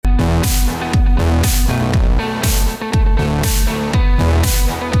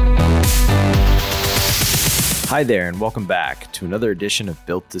Hi there, and welcome back to another edition of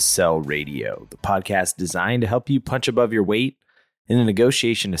Built to Sell Radio, the podcast designed to help you punch above your weight in a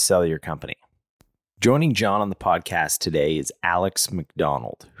negotiation to sell your company. Joining John on the podcast today is Alex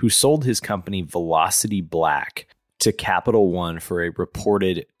Macdonald, who sold his company Velocity Black to Capital One for a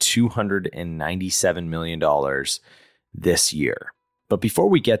reported $297 million this year. But before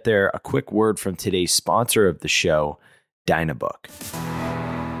we get there, a quick word from today's sponsor of the show, Dynabook.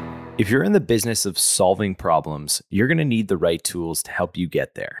 If you're in the business of solving problems, you're going to need the right tools to help you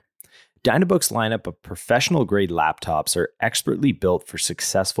get there. Dynabook's lineup of professional-grade laptops are expertly built for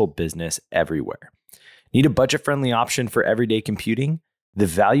successful business everywhere. Need a budget-friendly option for everyday computing? The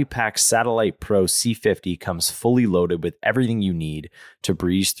ValuePack Satellite Pro C50 comes fully loaded with everything you need to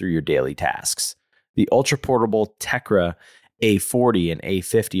breeze through your daily tasks. The ultra-portable Tecra A40 and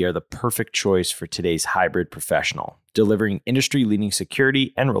A50 are the perfect choice for today's hybrid professional, delivering industry-leading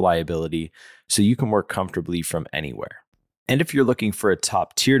security and reliability so you can work comfortably from anywhere. And if you're looking for a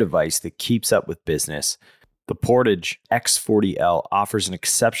top-tier device that keeps up with business, the Portage X40L offers an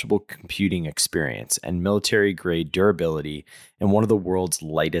exceptional computing experience and military-grade durability in one of the world's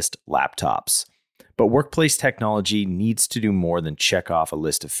lightest laptops. But workplace technology needs to do more than check off a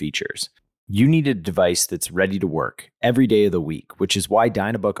list of features. You need a device that's ready to work every day of the week, which is why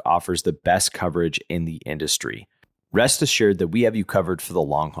Dynabook offers the best coverage in the industry. Rest assured that we have you covered for the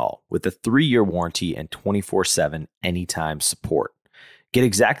long haul with a 3-year warranty and 24/7 anytime support. Get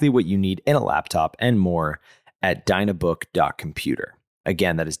exactly what you need in a laptop and more at dynabook.computer.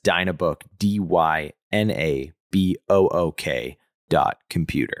 Again, that is Dynabook,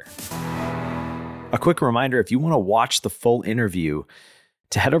 DYNABOOK.computer. A quick reminder, if you want to watch the full interview,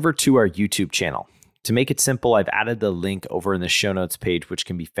 to head over to our YouTube channel. To make it simple, I've added the link over in the show notes page, which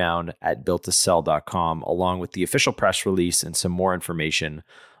can be found at builttosell.com, along with the official press release and some more information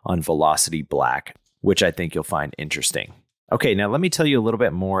on Velocity Black, which I think you'll find interesting. Okay, now let me tell you a little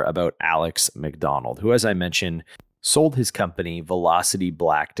bit more about Alex Macdonald, who, as I mentioned, sold his company Velocity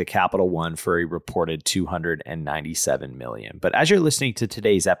Black to Capital One for a reported $297 million. But as you're listening to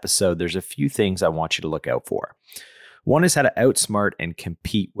today's episode, there's a few things I want you to look out for. One is how to outsmart and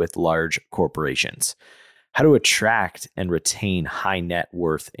compete with large corporations, how to attract and retain high net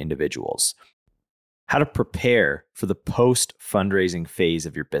worth individuals, how to prepare for the post-fundraising phase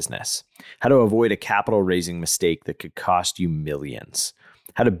of your business, how to avoid a capital raising mistake that could cost you millions,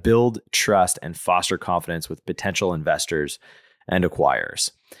 how to build trust and foster confidence with potential investors and acquirers,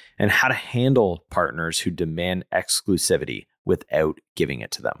 and how to handle partners who demand exclusivity without giving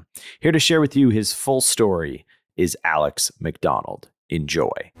it to them. Here to share with you his full story is Alex Macdonald. Enjoy.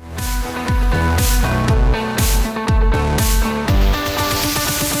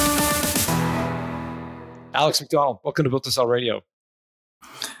 Alex Macdonald, welcome to Built to Sell Radio.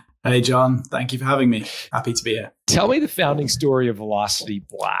 Hey, John. Thank you for having me. Happy to be here. Tell me the founding story of Velocity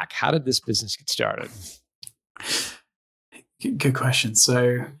Black. How did this business get started? Good question.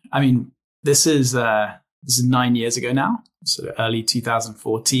 So, this is 9 years ago now, so early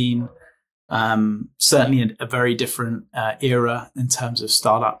 2014. Certainly a very different era in terms of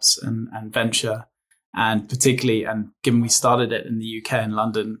startups and venture, and particularly, and given we started it in the UK and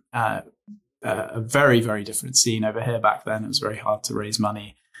London, a very, very different scene over here back then. It was very hard to raise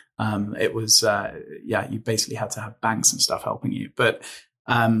money. It was, you basically had to have banks and stuff helping you. But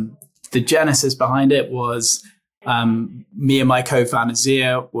the genesis behind it was me and my co-founder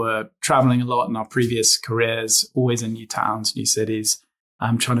Zia were traveling a lot in our previous careers, always in new towns, new cities.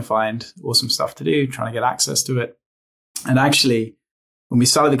 Trying to find awesome stuff to do, trying to get access to it. And actually, when we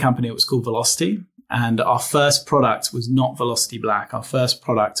started the company, it was called Velocity. And our first product was not Velocity Black. Our first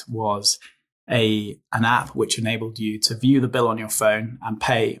product was an app which enabled you to view the bill on your phone and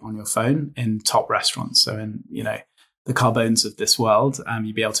pay on your phone in top restaurants. So in, the Carbones of this world,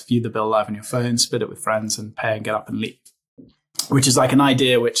 you'd be able to view the bill live on your phone, split it with friends and pay and get up and leave, which is like an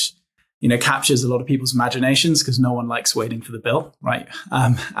idea which captures a lot of people's imaginations because no one likes waiting for the bill, right?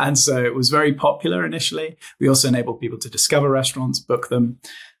 And so it was very popular initially. We also enabled people to discover restaurants, book them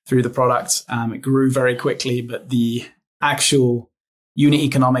through the product. It grew very quickly, but the actual unit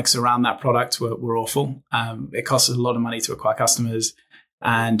economics around that product were awful. It cost us a lot of money to acquire customers,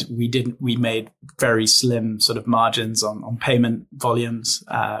 and we made very slim sort of margins on payment volumes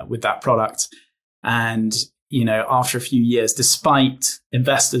with that product. And after a few years, despite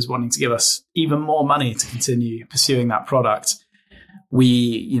investors wanting to give us even more money to continue pursuing that product,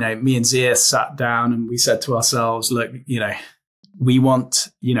 me and Zia sat down and we said to ourselves, look, we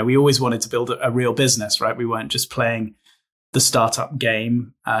always wanted to build a real business, right? We weren't just playing the startup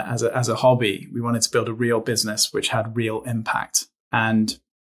game as a hobby. We wanted to build a real business which had real impact. And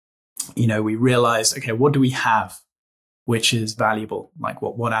we realized, okay, what do we have which is valuable? Like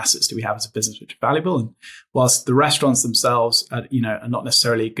what assets do we have as a business which are valuable? And whilst the restaurants themselves are not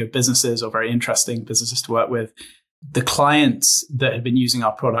necessarily good businesses or very interesting businesses to work with, the clients that had been using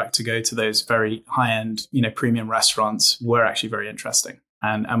our product to go to those very high-end, premium restaurants were actually very interesting.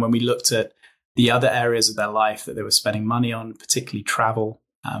 And when we looked at the other areas of their life that they were spending money on, particularly travel,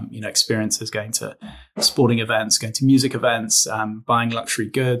 experiences, going to sporting events, going to music events, buying luxury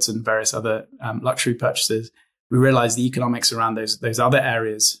goods and various other luxury purchases, we realized the economics around those other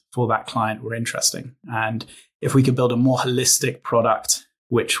areas for that client were interesting. And if we could build a more holistic product,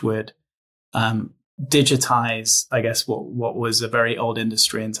 which would digitize, I guess, what was a very old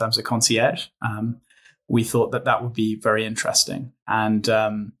industry in terms of concierge, we thought that would be very interesting. And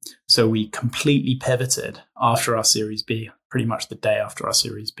so we completely pivoted after our Series B, pretty much the day after our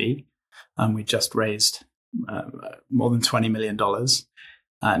Series B. We just raised more than $20 million.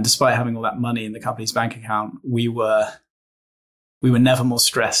 And despite having all that money in the company's bank account, we were never more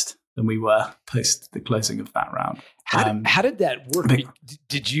stressed than we were post the closing of that round. How did that work?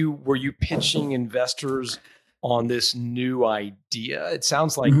 Were you pitching investors on this new idea? It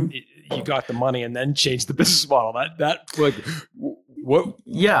sounds like you got the money and then changed the business model. What?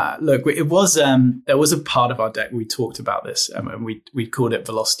 Yeah, look, it was there was a part of our deck we talked about this, and we called it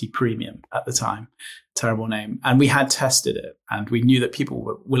Velocity Premium at the time. Terrible name. And we had tested it, and we knew that people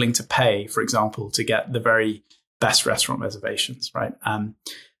were willing to pay, for example, to get the very best restaurant reservations, right?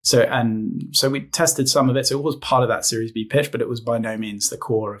 So we tested some of it. So it was part of that Series B pitch, but it was by no means the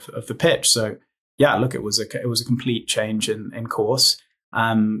core of the pitch. So yeah, look, it was a complete change in course.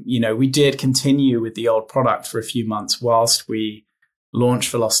 We did continue with the old product for a few months whilst we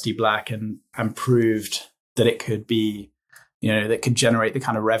launched Velocity Black and proved that it could be, that could generate the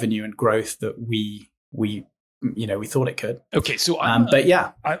kind of revenue and growth that we thought it could. Okay, so I'm an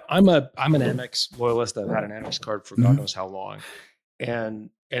Amex loyalist. I've had an Amex card for God knows how long, and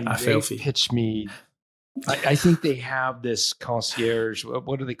they pitched me. I think they have this concierge.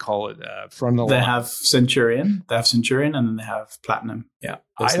 What do they call it? Front of the line. They have Centurion, and then they have Platinum. Yeah,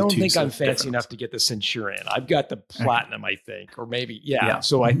 I don't think I'm fancy enough to get the Centurion. I've got the Platinum, I think, or maybe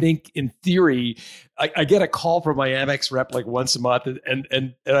So I think in theory, I get a call from my Amex rep like once a month,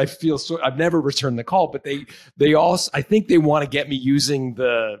 and I feel so. I've never returned the call, but they also, I think they want to get me using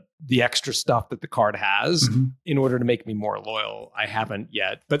the extra stuff that the card has in order to make me more loyal. I haven't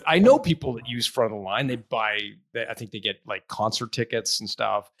yet, but I know people that use front of the line. I think they get like concert tickets and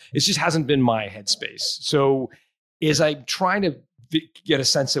stuff. It just hasn't been my headspace. So as I'm trying to get a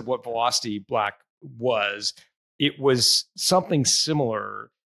sense of what Velocity Black was, it was something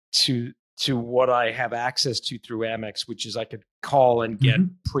similar to what I have access to through Amex, which is I could call and get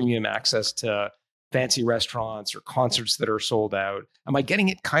premium access to fancy restaurants or concerts that are sold out. Am I getting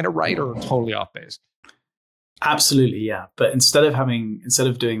it kind of right or totally off base? Absolutely, yeah. But instead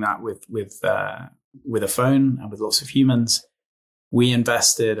of doing that with a phone and with lots of humans, we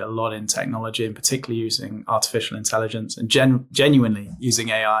invested a lot in technology, and particularly using artificial intelligence and genuinely using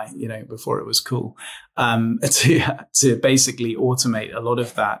AI, before it was cool, to basically automate a lot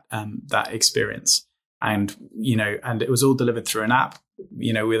of that experience. And it was all delivered through an app.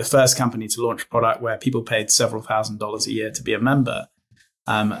 We were the first company to launch a product where people paid several $1,000s a year to be a member,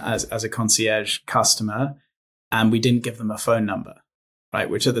 as a concierge customer, and we didn't give them a phone number, right?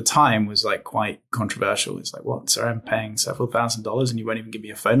 Which at the time was like quite controversial. It's like, what? Sorry, I'm paying several $1,000s and you won't even give me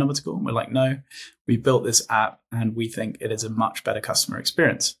a phone number to call? And we're like, no, we built this app and we think it is a much better customer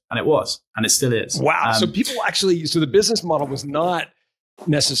experience, and it was, and it still is. Wow! So people actually, the business model was not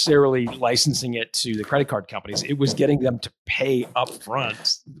necessarily licensing it to the credit card companies. It was getting them to pay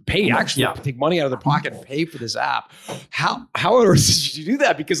upfront, take money out of their pocket and pay for this app. How on earth did you do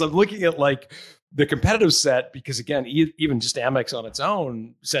that? Because I'm looking at like the competitive set, because again, even just Amex on its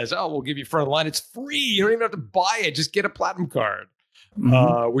own says, oh, we'll give you front of the line. It's free. You don't even have to buy it. Just get a platinum card,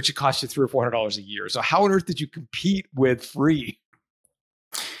 which it costs you $300 or $400 a year. So how on earth did you compete with free?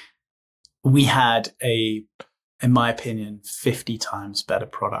 We had in my opinion, 50 times better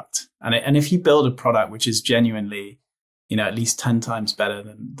product. And if you build a product which is genuinely, at least 10 times better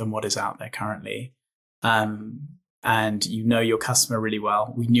than what is out there currently, and your customer really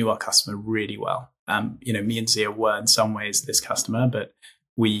well, we knew our customer really well. Me and Zia were in some ways this customer, but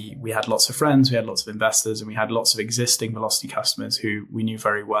we had lots of friends, we had lots of investors, and we had lots of existing Velocity customers who we knew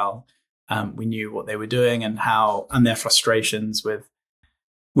very well. We knew what they were doing and their frustrations with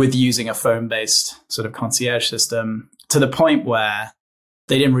using a phone-based sort of concierge system, to the point where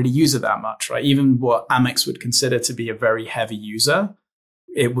they didn't really use it that much, right? Even what Amex would consider to be a very heavy user,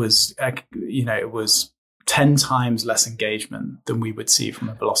 it was 10 times less engagement than we would see from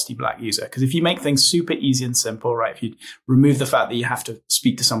a Velocity Black user. Because if you make things super easy and simple, right, if you remove the fact that you have to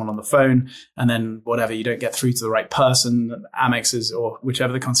speak to someone on the phone and then whatever, you don't get through to the right person, Amex is, or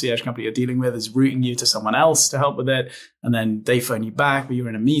whichever the concierge company you're dealing with is routing you to someone else to help with it. And then they phone you back, but you're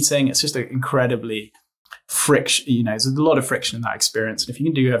in a meeting. It's just an incredibly friction, there's a lot of friction in that experience. And if you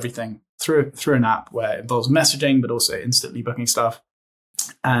can do everything through an app where it involves messaging, but also instantly booking stuff,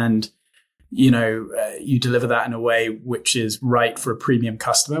 and you deliver that in a way which is right for a premium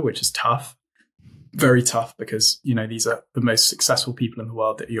customer, which is tough, very tough, because, these are the most successful people in the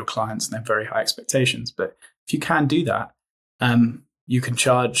world that are your clients and they have very high expectations. But if you can do that, you can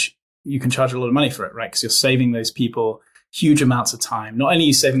charge a lot of money for it, right? Because you're saving those people huge amounts of time. Not only are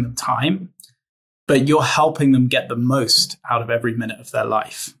you saving them time, but you're helping them get the most out of every minute of their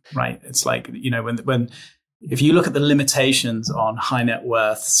life, right? It's like, if you look at the limitations on high net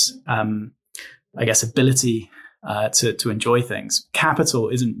worths, ability to enjoy things, capital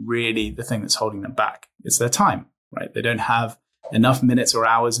isn't really the thing that's holding them back. It's their time, right? They don't have enough minutes or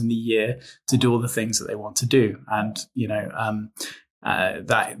hours in the year to do all the things that they want to do. And,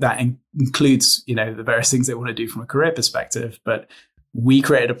 that includes, the various things they want to do from a career perspective. But we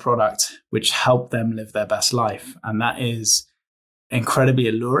created a product which helped them live their best life. And that is incredibly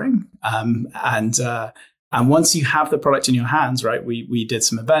alluring. And once you have the product in your hands, right, we did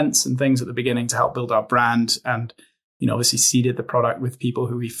some events and things at the beginning to help build our brand, and, obviously seeded the product with people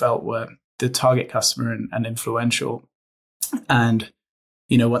who we felt were the target customer and influential. And,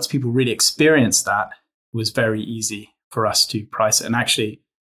 once people really experienced that, it was very easy for us to price it. And actually,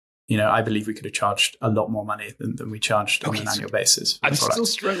 I believe we could have charged a lot more money than we charged on an annual basis. I'm still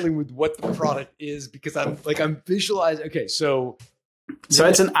struggling with what the product is, because I'm visualizing. Okay, so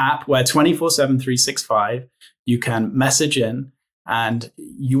it's an app where 24/7, 365, you can message in, and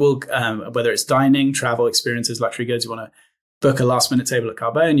you will, whether it's dining, travel experiences, luxury goods, you want to book a last minute table at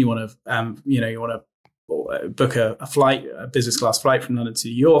Carbone, you want to, book a flight, a business class flight from London to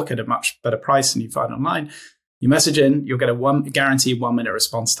New York at a much better price than you find online. You message in, you'll get a guaranteed 1 minute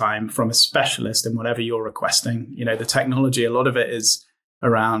response time from a specialist in whatever you're requesting. The technology, a lot of it is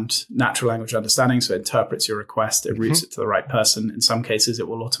around natural language understanding. So it interprets your request, it routes it to the right person. In some cases, it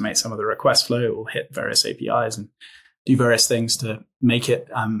will automate some of the request flow. It will hit various APIs and do various things to make it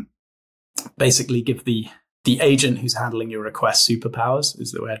basically give the agent who's handling your request superpowers,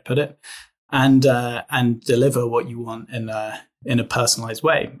 is the way I'd put it, and deliver what you want in a personalized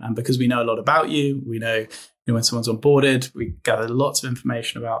way. And because we know a lot about you, we know when someone's onboarded, we gather lots of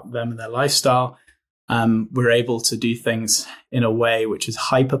information about them and their lifestyle. We're able to do things in a way which is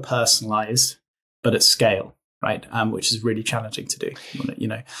hyper personalized, but at scale, right? Which is really challenging to do.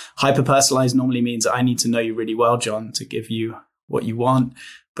 Hyper personalized normally means I need to know you really well, John, to give you what you want.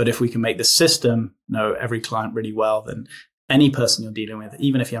 But if we can make the system know every client really well, then any person you're dealing with,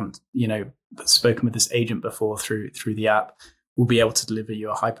 even if you haven't, spoken with this agent before through the app, will be able to deliver you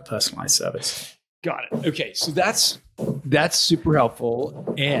a hyper personalized service. Got it. Okay, so that's super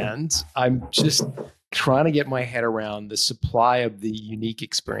helpful, and I'm just trying to get my head around the supply of the unique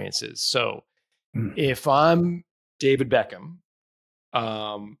experiences. So, if I'm David Beckham,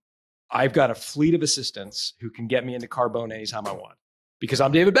 I've got a fleet of assistants who can get me into Carbone anytime I want, because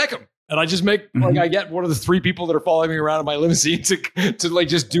I'm David Beckham, and I just make I get one of the 3 people that are following me around in my limousine to like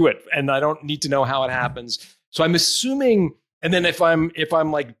just do it, and I don't need to know how it happens. So I'm assuming, and then if I'm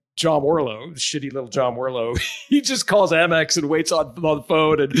like John Warlow, shitty little John Warlow, he just calls Amex and waits on the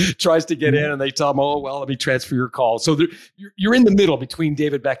phone and tries to get in, and they tell him, "Oh, well, let me transfer your call." So you're in the middle between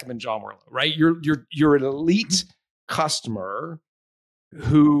David Beckham and John Warlow, right? You're an elite customer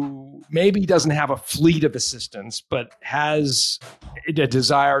who maybe doesn't have a fleet of assistants, but has a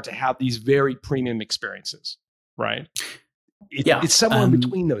desire to have these very premium experiences, right? It's somewhere in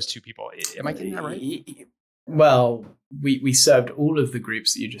between those two people. Am I getting that right? Well, we served all of the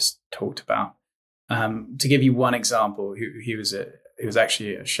groups that you just talked about. To give you one example, he was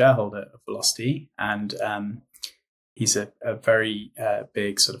actually a shareholder of Velocity, and he's a very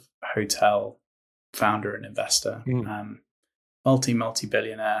big sort of hotel founder and investor,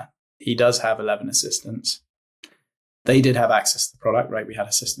 multi-billionaire. He does have 11 assistants. They did have access to the product, right? We had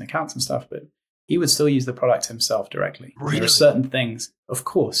assistant accounts and stuff, but he would still use the product himself directly. Really? There are certain things, of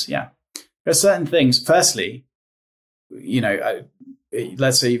course, yeah. There are certain things. Firstly,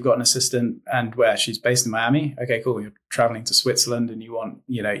 let's say you've got an assistant and where she's based in Miami. Okay, cool. You're traveling to Switzerland and you want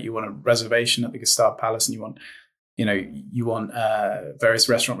a reservation at the Gustave Palace, and you want various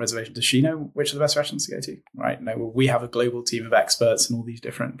restaurant reservations. Does she know which are the best restaurants to go to? Right? No, well, we have a global team of experts in all these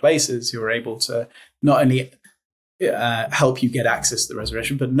different places who are able to not only help you get access to the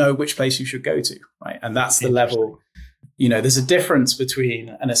reservation, but know which place you should go to, right? And that's the level. There's a difference between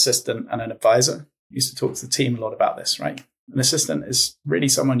an assistant and an advisor. I used to talk to the team a lot about this, right? An assistant is really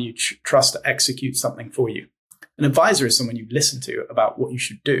someone you trust to execute something for you. An advisor is someone you listen to about what you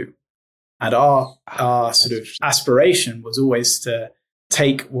should do. And our sort of aspiration was always to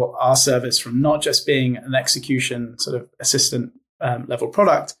take what our service from not just being an execution sort of assistant level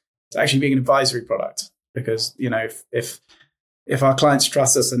product to actually being an advisory product. Because, if our clients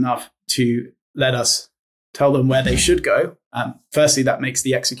trust us enough to let us tell them where they should go, firstly, that makes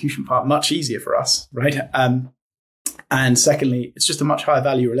the execution part much easier for us, right? And secondly, it's just a much higher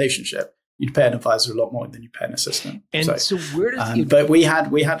value relationship. You'd pay an advisor a lot more than you pay an assistant. And so where does but we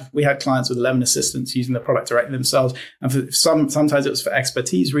had clients with 11 assistants using the product directly themselves. And sometimes it was for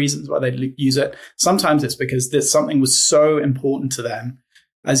expertise reasons why they use it. Sometimes it's because something was so important to them.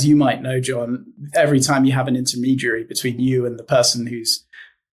 As you might know, John, every time you have an intermediary between you and the person who's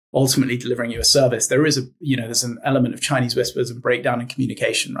ultimately delivering you a service, there's an element of Chinese whispers and breakdown in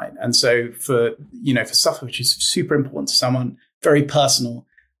communication, right? And so for stuff which is super important to someone, very personal,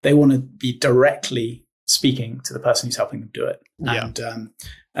 they want to be directly speaking to the person who's helping them do it. Yeah.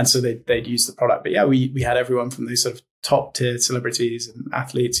 And so they'd use the product. But yeah, we had everyone from these sort of top tier celebrities and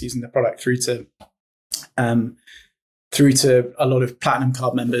athletes using the product through to a lot of platinum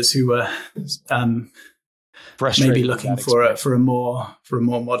card members who were maybe looking for a more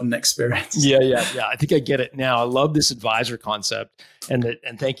modern experience. Yeah. I think I get it now. I love this advisor concept, and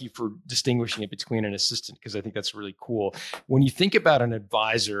thank you for distinguishing it between an assistant, because I think that's really cool. When you think about an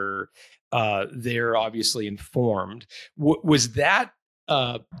advisor, they're obviously informed. Was that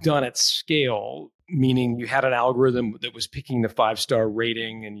done at scale? Meaning you had an algorithm that was picking the 5-star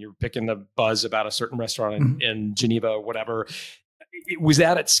rating, and you're picking the buzz about a certain restaurant in Geneva or whatever. Was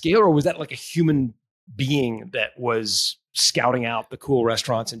that at scale, or was that like a human being that was scouting out the cool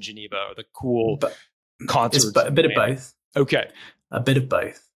restaurants in Geneva or the cool concerts? It's a bit of both. Okay. A bit of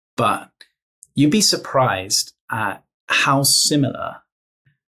both. But you'd be surprised at how similar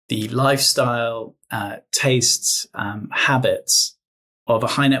the lifestyle, tastes, habits of a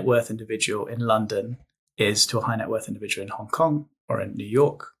high net worth individual in London is to a high net worth individual in Hong Kong or in New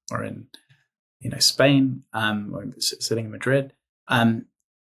York or in Spain or sitting in Madrid.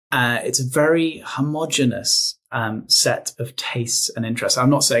 It's a very homogenous set of tastes and interests. I'm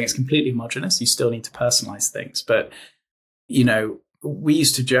not saying it's completely homogenous. You still need to personalize things. But, we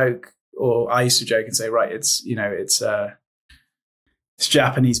used to joke, or I used to joke and say, right, it's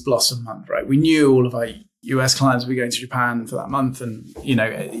Japanese Blossom Month, right? We knew all of our US clients would be going to Japan for that month. And,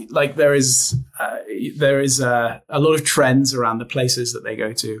 there is a lot of trends around the places that they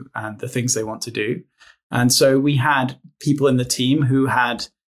go to and the things they want to do. And so we had people in the team who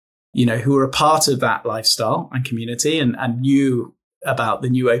were a part of that lifestyle and community and knew about the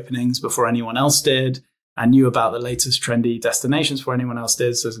new openings before anyone else did, and knew about the latest trendy destinations before anyone else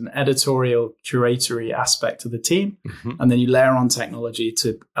did. So there's an editorial, curatory aspect to the team. Mm-hmm. And then you layer on technology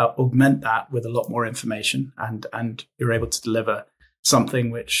to augment that with a lot more information, and you're able to deliver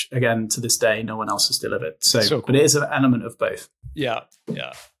something which, again, to this day, no one else has delivered. So cool. But it is an element of both. Yeah.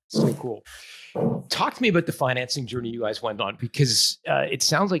 So cool. Talk to me about the financing journey you guys went on, because it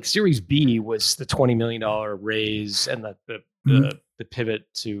sounds like Series B was the $20 million raise and the pivot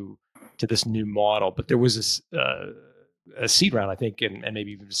to this new model. But there was a seed round, I think, and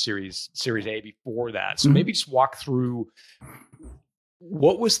maybe even Series A before that. So maybe just walk through,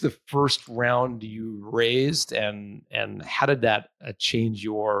 what was the first round you raised, and how did that change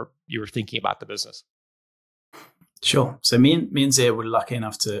your thinking about the business? Sure. So me and Zia were lucky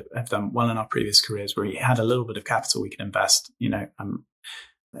enough to have done well in our previous careers where we had a little bit of capital we could invest,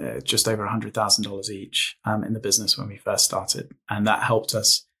 just over $100,000 each in the business when we first started. And that helped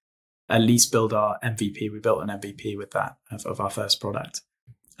us at least build our MVP. We built an MVP with that of our first product.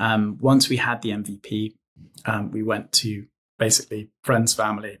 Once we had the MVP, we went to basically friends,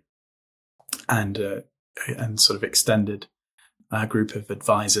 family, and sort of extended group of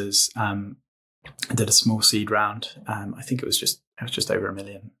advisors. I did a small seed round. I think it was just over $1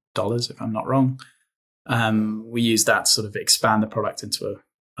 million, if I'm not wrong. We used that to sort of expand the product into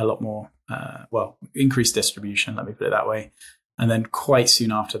a lot more, increased distribution, let me put it that way. And then quite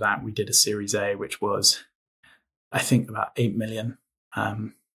soon after that, we did a Series A, which was, I think, about 8 million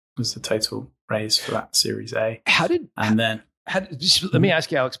was the total raise for that Series A. Let me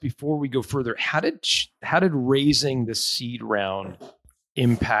ask you, Alex, before we go further, how did raising the seed round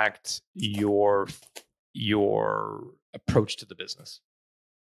impact your approach to the business?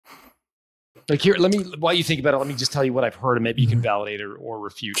 Like, here, while you think about it, let me just tell you what I've heard, and maybe you can validate or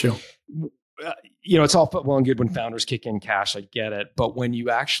refute. Sure. it's all well and good when founders kick in cash. I get it. But when you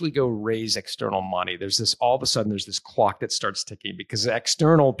actually go raise external money, all of a sudden there's this clock that starts ticking because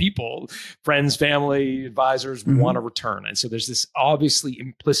external people, friends, family, advisors want a return. And so there's this obviously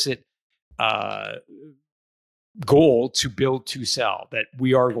implicit goal to build to sell, that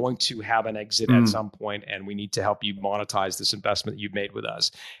we are going to have an exit at some point and we need to help you monetize this investment that you've made with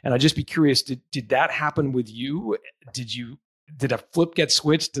us. And I'd just be curious, did that happen with you? Did a flip get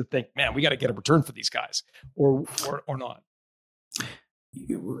switched to think, man, we got to get a return for these guys, or not?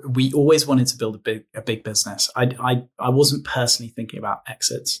 We always wanted to build a big business. I wasn't personally thinking about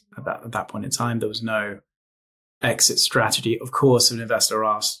exits at that point in time. There was no exit strategy. Of course, if an investor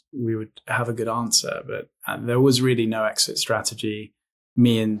asked, we would have a good answer, but there was really no exit strategy.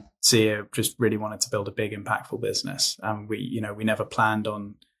 Me and Sia just really wanted to build a big, impactful business. We never planned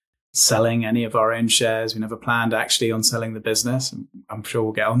on selling any of our own shares. We never planned actually on selling the business. I'm sure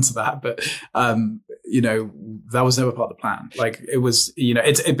we'll get onto that, but that was never part of the plan. Like it was,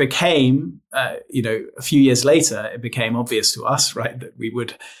 it became, a few years later, it became obvious to us, right, that we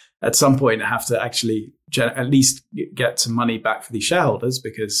would at some point have to actually at least get some money back for these shareholders,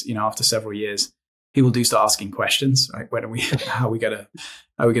 because after several years, people do start asking questions, right? How are we going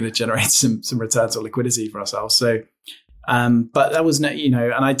to generate some returns or liquidity for ourselves? So. But that was,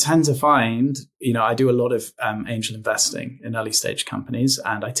 and I tend to find, I do a lot of angel investing in early stage companies,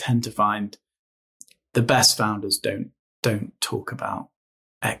 and I tend to find the best founders don't talk about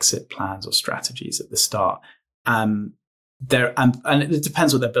exit plans or strategies at the start. And it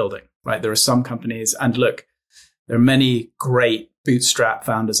depends what they're building, right? There are some companies, and look, there are many great bootstrap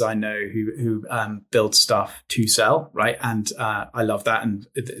founders I know who build stuff to sell, right? And I love that, and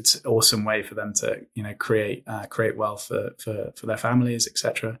it's an awesome way for them to create wealth for their families,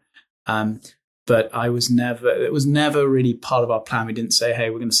 etc. But it was never really part of our plan. We didn't say, hey,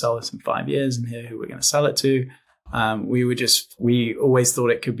 we're going to sell this in 5 years, and here who we're going to sell it to. We always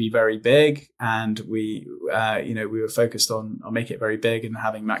thought it could be very big, and we were focused on making it very big and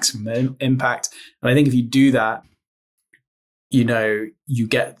having maximum impact. And I think if you do that, you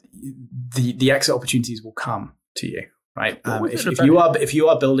get the exit opportunities will come to you, right? If you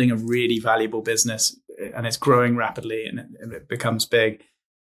are building a really valuable business and it's growing rapidly and it becomes big,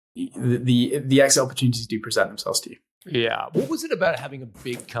 the exit opportunities do present themselves to you. Yeah. What was it about having a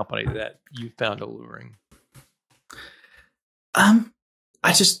big company that you found alluring? I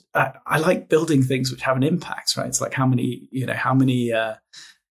like building things which have an impact, right? It's like how many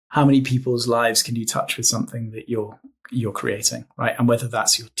people's lives can you touch with something that you're creating, right? And whether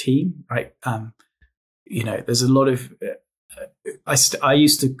that's your team, right? There's a lot of, I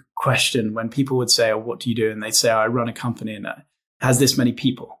used to question when people would say, oh, what do you do? And they'd say, oh, I run a company and it has this many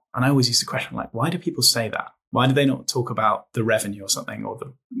people. And I always used to question, like, why do people say that? Why do they not talk about the revenue or something, or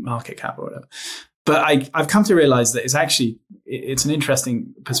the market cap or whatever? But I've come to realize that it's an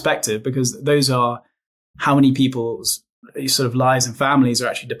interesting perspective, because those are how many people's sort of lives and families are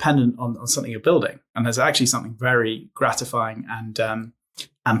actually dependent on something you're building. And there's actually something very gratifying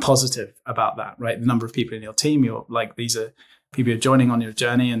and positive about that, right? The number of people in your team, these are people you're joining on your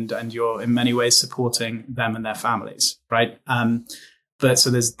journey, and you're in many ways supporting them and their families, right? But so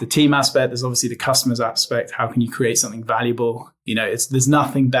there's the team aspect, there's obviously the customers aspect. How can you create something valuable? There's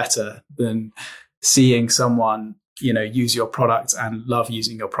nothing better than seeing someone use your product and love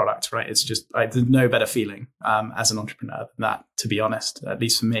using your product, right? It's just, there's no better feeling as an entrepreneur than that, to be honest, at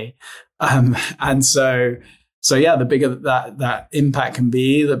least for me. And so yeah, the bigger that impact can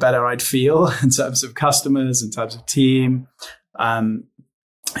be, the better I'd feel in terms of customers, in terms of team. And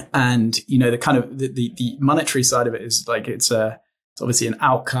the kind of the monetary side of it is like, it's obviously an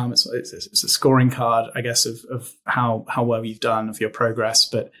outcome. It's a scoring card, I guess, of how well you've done, of your progress.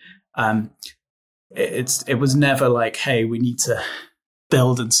 But it was never like, hey, we need to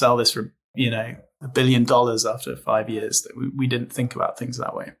build and sell this for $1 billion after 5 years. That we didn't think about things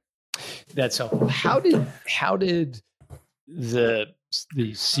that way. That's helpful. How did the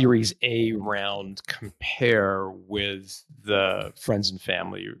Series A round compare with the friends and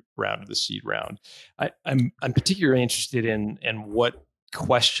family round, of the seed round? I'm particularly interested in what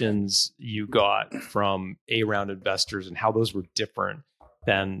questions you got from A round investors and how those were different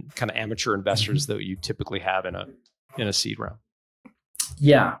than kind of amateur investors that you typically have in a seed round.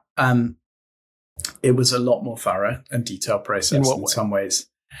 Yeah. It was a lot more thorough and detailed process in some ways.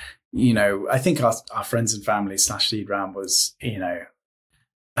 I think our friends and family / seed round was,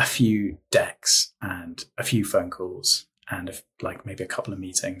 a few decks and a few phone calls and maybe a couple of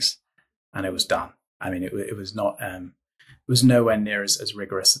meetings, and it was done. I mean, it was not, it was nowhere near as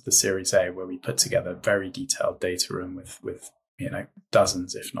rigorous as the Series A, where we put together very detailed data room with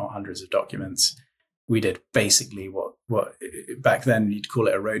dozens, if not hundreds of documents. We did basically what back then you'd call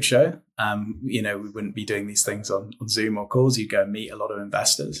it a roadshow. We wouldn't be doing these things on Zoom or calls. You'd go and meet a lot of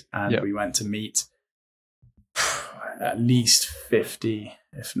investors, and we went to meet at least 50,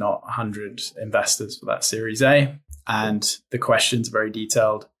 if not 100 investors for that Series A. And the questions are very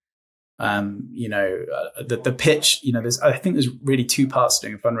detailed. The pitch, I think there's really two parts to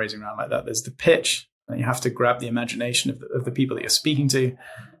doing a fundraising round like that. There's the pitch, and you have to grab the imagination of the people that you're speaking to,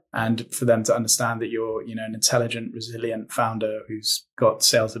 and for them to understand that you're, an intelligent, resilient founder who's got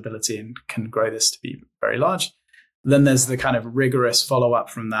sales ability and can grow this to be very large. Then there's the kind of rigorous follow-up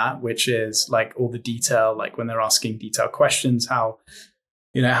from that, which is like all the detail, like when they're asking detailed questions, how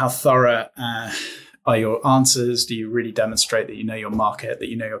thorough are your answers? Do you really demonstrate that you know your market, that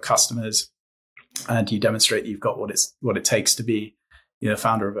you know your customers? Do you demonstrate that you've got what it takes to be,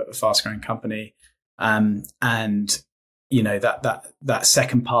 founder of a fast-growing company? That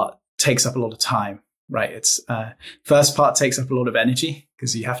second part takes up a lot of time, right? It's first part takes up a lot of energy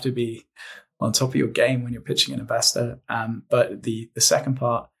because you have to be on top of your game when you're pitching an investor. But the second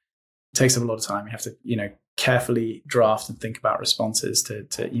part takes up a lot of time. You have to, carefully draft and think about responses to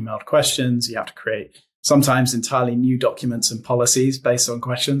emailed questions. You have to create sometimes entirely new documents and policies based on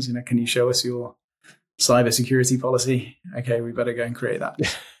questions. Can you show us your cybersecurity policy? Okay, we better go and create that.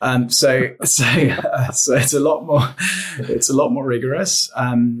 So it's a lot more rigorous.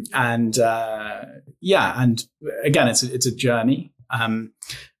 And again, it's a journey.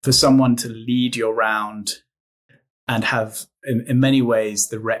 For someone to lead your round and have, in many ways,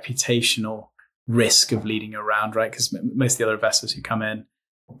 the reputational risk of leading a round, right? Because most of the other investors who come in,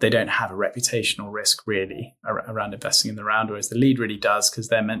 they don't have a reputational risk really around investing in the round, whereas the lead really does, because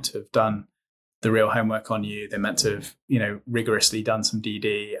they're meant to have done the real homework on you. They're meant to have, rigorously done some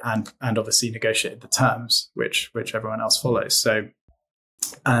DD and obviously negotiated the terms, which everyone else follows. So,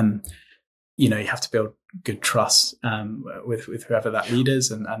 you have to build good trust with whoever that lead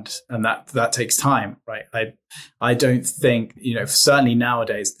is, and that takes time, right? I don't think, certainly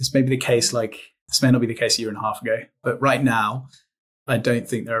nowadays, this may be the case, this may not be the case a year and a half ago, but right now, I don't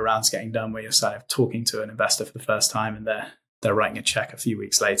think there are rounds getting done where you're sort of talking to an investor for the first time and they're writing a check a few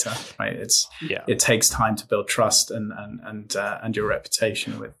weeks later, right? It takes time to build trust and your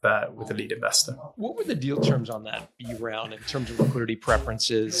reputation with the lead investor. What were the deal terms on that B round in terms of liquidity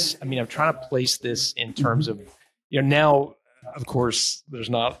preferences? I mean, I'm trying to place this in terms of, now, of course, there's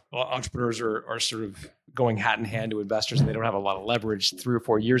not, entrepreneurs are sort of going hat in hand to investors, and they don't have a lot of leverage. 3 or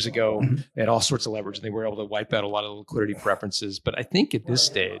 4 years ago, they had all sorts of leverage and they were able to wipe out a lot of liquidity preferences. But I think at this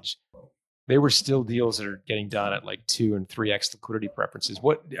stage, they were still deals that are getting done at like 2 and 3x liquidity preferences.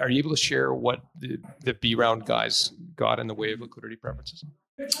 What are you able to share? What the B round guys got in the way of liquidity preferences?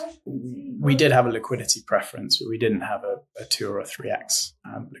 We did have a liquidity preference, but we didn't have a 2 or a 3x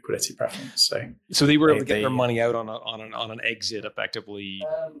liquidity preference. So they were able to get their money out on an exit, effectively.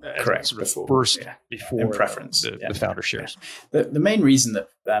 Correct. Sort of before in preference, the founder shares. Yeah. The main reason that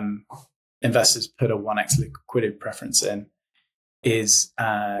investors put a 1x liquidity preference in is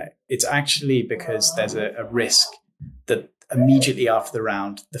it's actually because there's a risk that immediately after the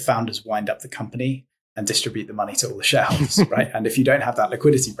round, the founders wind up the company and distribute the money to all the shareholders, right? And if you don't have that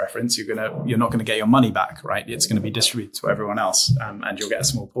liquidity preference, you're not going to get your money back, right? It's going to be distributed to everyone else, and you'll get a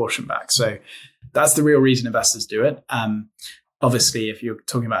small portion back. So that's the real reason investors do it. Obviously, if you're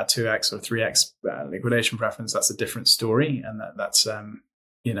talking about a 2x or 3x liquidation preference, that's a different story, and that's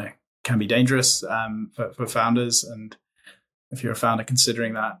can be dangerous for founders. And if you're a founder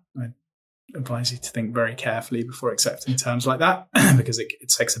considering that, I advise you to think very carefully before accepting terms like that, because it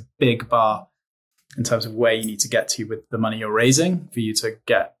takes a big bar in terms of where you need to get to with the money you're raising for you to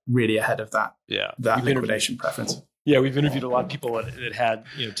get really ahead of that liquidation preference. Yeah, we've interviewed a lot of people that had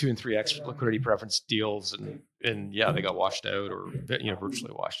 2 and 3x liquidity preference deals, and they got washed out or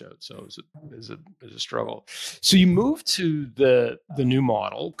virtually washed out. So it was a struggle. So you moved to the new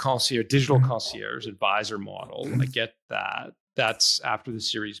model, concierge, digital concierge advisor model. I get that. That's after the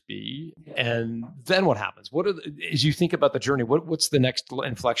Series B. And then what happens? As you think about the journey, what's the next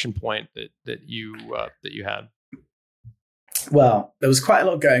inflection point that you had? Well, there was quite a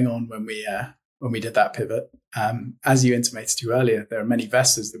lot going on when we did that pivot. As you intimated to earlier, there are many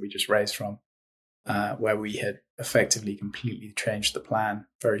investors that we just raised from, where we had effectively completely changed the plan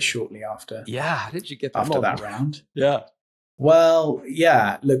very shortly after. Yeah, how did you get after that round? Yeah. Well,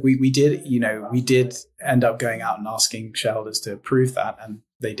 yeah. Look, we did end up going out and asking shareholders to approve that, and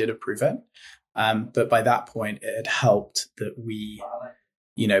they did approve it. But by that point, it had helped that we,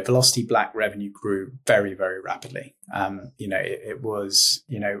 Velocity Black revenue grew very, very rapidly. It was,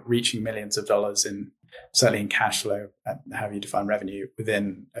 reaching millions of dollars in certainly in cash flow, however you define revenue,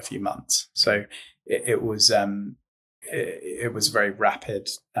 within a few months. So it was very rapid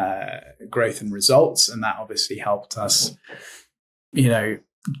growth and results, and that obviously helped us,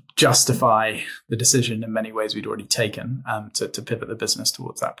 justify the decision in many ways we'd already taken to pivot the business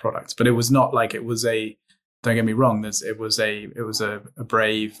towards that product. But it was not like it was don't get me wrong, it was a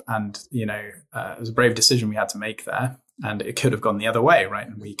brave and it was a brave decision we had to make there, and it could have gone the other way, right?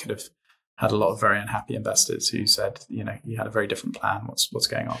 And we could have had a lot of very unhappy investors who said, you had a very different plan. What's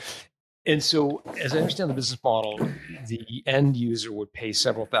going on? And so, as I understand the business model, the end user would pay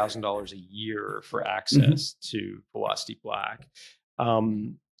several $1,000s a year for access to Velocity Black.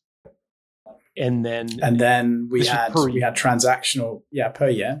 And then we had transactional, per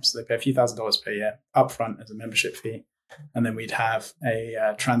year. So they pay a few $1,000s per year upfront as a membership fee. And then we'd have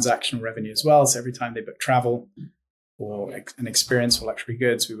a transactional revenue as well. So every time they book travel or an experience or luxury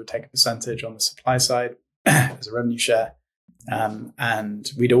goods, we would take a percentage on the supply side as a revenue share.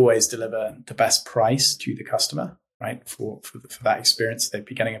 And we'd always deliver the best price to the customer, right? For that experience, they'd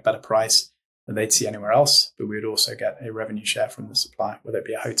be getting a better price than they'd see anywhere else. But we would also get a revenue share from the supplier, whether it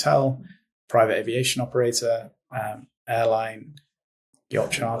be a hotel, private aviation operator, airline,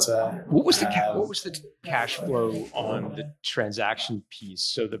 yacht charter. What was the cash flow on the transaction piece?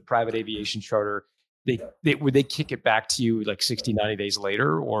 So the private aviation charter, would they kick it back to you like 60, 90 days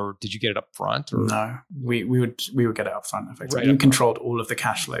later, or did you get it up front? Or? No, we would get it up front effectively. Right, we controlled all of the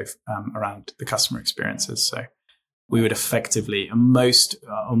cash flow around the customer experiences. So we would effectively, on most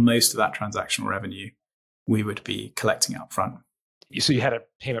of that transactional revenue, we would be collecting up front. So you had a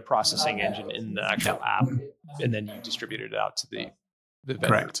payment processing engine in the actual app, and then you distributed it out to the vendor.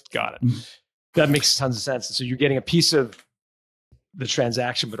 Correct. Got it. That makes tons of sense. So you're getting a piece of the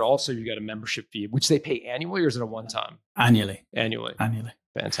transaction, but also you got a membership fee, which they pay annually, or is it a one-time? Annually.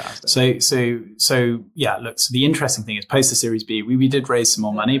 Fantastic. So yeah, look, so the interesting thing is post the Series B, we did raise some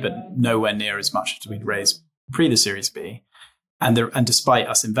more money, but nowhere near as much as we'd raised pre the Series B. And despite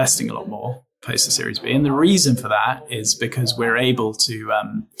us investing a lot more post the Series B. And the reason for that is because we're able to,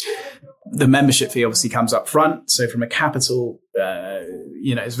 the membership fee obviously comes up front. So from a capital,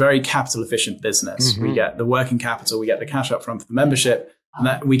 it's very capital efficient business. We get the working capital, we get the cash up front for the membership, and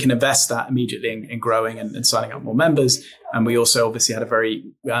that we can invest that immediately in growing and signing up more members. And we also obviously had a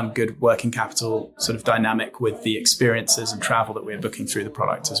very good working capital sort of dynamic with the experiences and travel that we were booking through the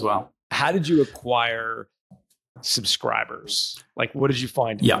product as well. How did you acquire subscribers? Like, what did you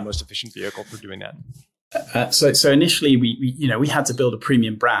find to be the most efficient vehicle for doing that? So initially we had to build a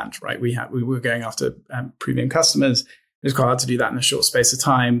premium brand, right? We were going after premium customers. It was quite hard to do that in a short space of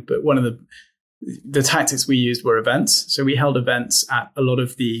time. But one of the tactics we used were events. So we held events at a lot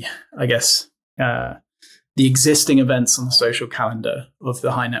of the, the existing events on the social calendar of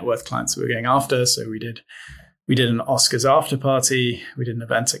the high net worth clients we were going after. So we did an Oscars after party. We did an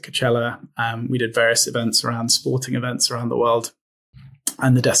event at Coachella. We did various events around sporting events around the world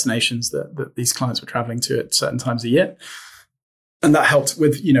and the destinations that these clients were traveling to at certain times of year. And that helped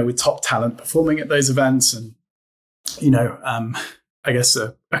with top talent performing at those events and,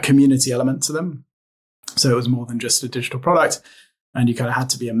 a community element to them. So it was more than just a digital product, and you kind of had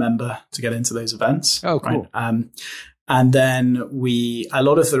to be a member to get into those events. Oh, cool. Right? And then a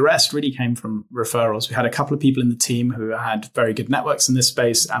lot of the rest really came from referrals. We had a couple of people in the team who had very good networks in this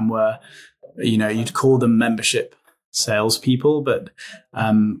space and were, you'd call them membership salespeople, but,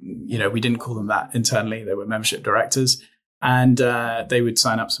 we didn't call them that internally. They were membership directors. And they would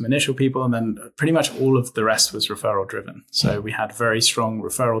sign up some initial people, and then pretty much all of the rest was referral driven. So we had very strong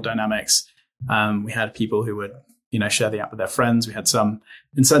referral dynamics. We had people who would, share the app with their friends. We had some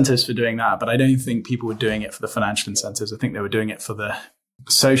incentives for doing that, but I don't think people were doing it for the financial incentives. I think they were doing it for the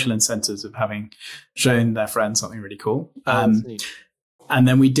social incentives of having shown their friends something really cool. And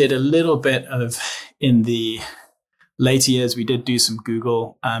then we did a little bit in the later years, we did do some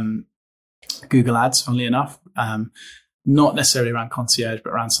Google ads, funnily enough. Not necessarily around concierge,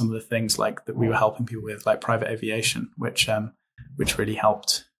 but around some of the things like that we were helping people with, like private aviation, which really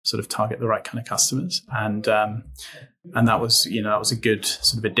helped sort of target the right kind of customers. And that was a good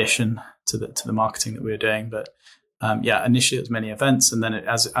sort of addition to the marketing that we were doing. But initially it was many events, and then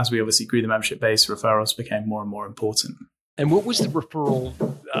as we obviously grew the membership base, referrals became more and more important. And what was the referral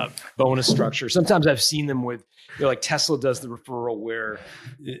bonus structure? Sometimes I've seen them with, like Tesla does the referral where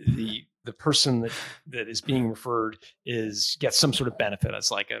the person that is being referred gets some sort of benefit. It's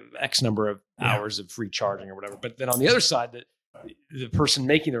like a X number of hours of free charging or whatever. But then on the other side, the person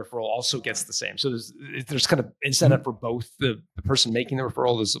making the referral also gets the same. So there's kind of incentive for both the person making the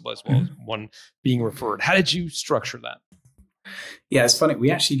referral as well as one being referred. How did you structure that? Yeah, it's funny.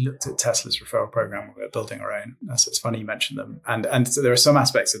 We actually looked at Tesla's referral program when we were building our own. So it's funny you mentioned them. And so there are some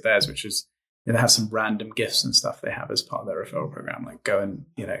aspects of theirs, which is, they have some random gifts and stuff they have as part of their referral program, like go and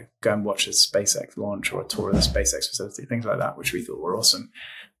watch a SpaceX launch or a tour of the SpaceX facility, things like that, which we thought were awesome.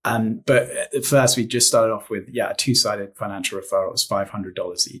 But at first we just started off with, a two-sided financial referral. It was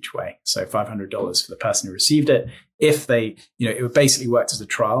 $500 each way. So $500 for the person who received it. If they, it would basically worked as a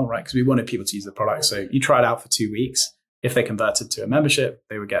trial, right? Because we wanted people to use the product. So you try it out for 2 weeks. If they converted to a membership,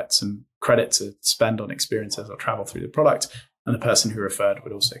 they would get some credit to spend on experiences or travel through the product. And the person who referred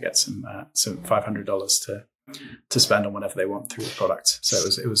would also get some $500 to spend on whatever they want through the product. So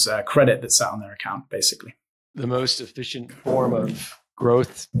it was credit that sat on their account, basically. The most efficient form of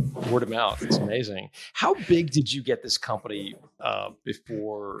growth, word of mouth. It's amazing. How big did you get this company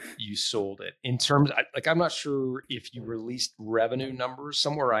before you sold it? In terms, I'm not sure if you released revenue numbers.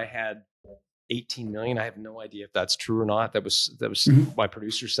 Somewhere I had 18 million. I have no idea if that's true or not. That was my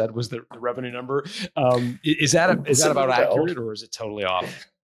producer said was the revenue number. Is that about accurate, or is it totally off?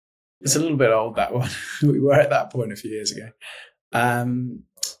 It's a little bit old, that one. We were at that point a few years ago. I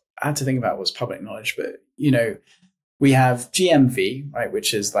had to think about what's public knowledge, but we have GMV, right,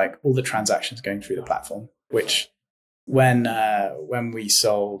 which is like all the transactions going through the platform, which when we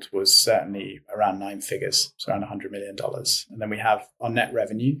sold was certainly around 9 figures, so around $100 million. And then we have our net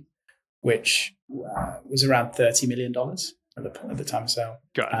revenue, which was around $30 million at the time of sale.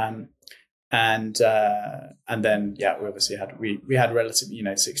 Got it. And then we obviously had relatively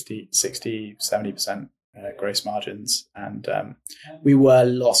 60, 70% gross margins, and we were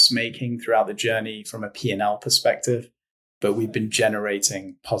loss making throughout the journey from a P&L perspective, but we've been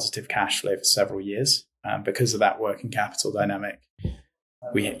generating positive cash flow for several years because of that working capital dynamic.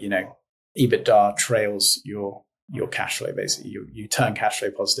 We EBITDA trails your cash flow. Basically, you turn cash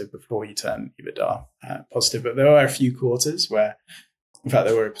flow positive before you turn EBITDA positive. But there were a few quarters where, in fact,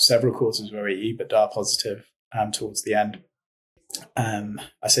 there were several quarters where we EBITDA positive towards the end.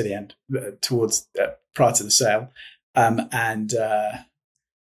 I say the end, towards prior to the sale, and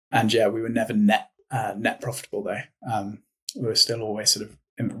we were never net profitable though. We were still always sort of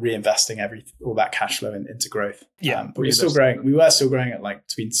reinvesting all that cash flow into growth. But we were still growing. We were still growing at like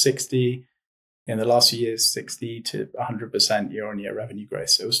between 60 in the last few years, 60 to 100% year-on-year revenue growth.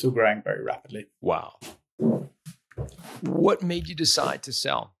 So it was still growing very rapidly. Wow. What made you decide to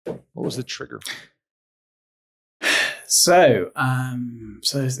sell? What was the trigger? So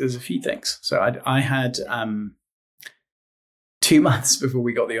there's a few things. So I had 2 months before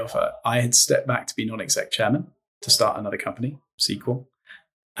we got the offer, I had stepped back to be non-exec chairman to start another company, Sequel,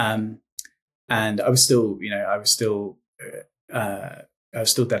 and I was still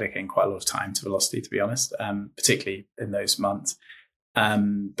dedicating quite a lot of time to Velocity, to be honest, particularly in those months.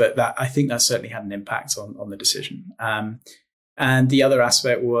 But I think that certainly had an impact on the decision. And the other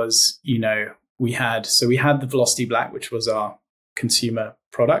aspect was, we had the Velocity Black, which was our consumer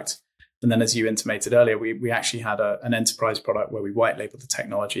product. And then, as you intimated earlier, we actually had an enterprise product where we white labeled the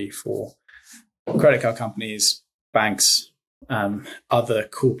technology for credit card companies, banks, other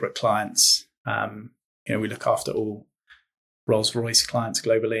corporate clients. We look after all Rolls-Royce clients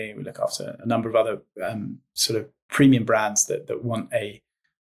globally. We look after a number of other sort of premium brands that want a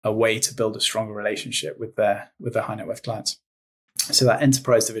way to build a stronger relationship with their high net worth clients. So that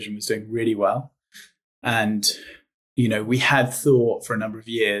enterprise division was doing really well. And, we had thought for a number of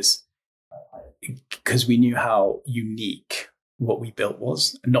years, because we knew how unique what we built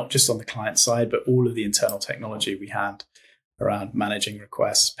was, and not just on the client side, but all of the internal technology we had around managing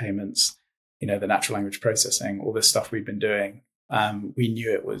requests, payments, the natural language processing, all this stuff we've been doing. We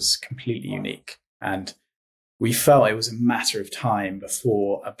knew it was completely unique. And we felt it was a matter of time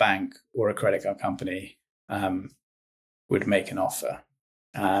before a bank or a credit card company would make an offer.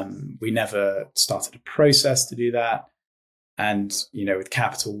 We never started a process to do that. And, with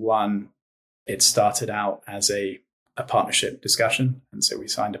Capital One, it started out as a partnership discussion. And so we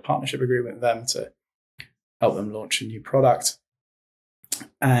signed a partnership agreement with them to help them launch a new product.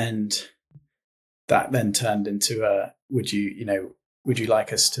 And that then turned into would you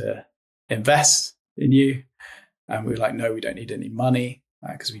like us to invest in you? And we were like, no, we don't need any money,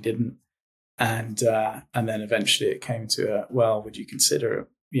 because we didn't. And then eventually it came to would you consider,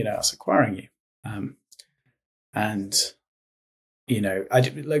 us acquiring you?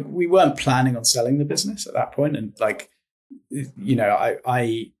 We weren't planning on selling the business at that point. And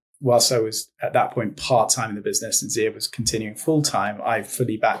whilst I was at that point part-time in the business and Zia was continuing full-time, I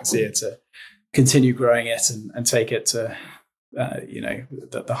fully backed Zia to continue growing it and take it to,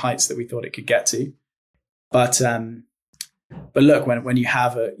 the heights that we thought it could get to. But look, when you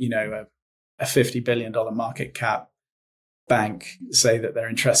have a $50 billion market cap bank say that they're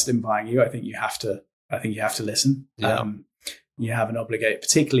interested in buying you, I think you have to listen. Yeah. You have an obligation,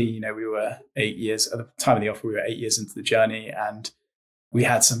 particularly, we were 8 years at the time of the offer, we were 8 years into the journey, and we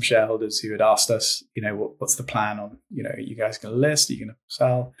had some shareholders who had asked us, what's the plan on, are you guys going to list? Are you going to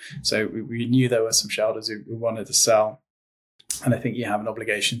sell? So we knew there were some shareholders who wanted to sell. And I think you have an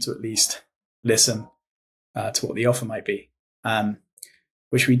obligation to at least listen to what the offer might be,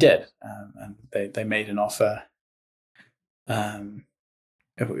 which we did. And they made an offer,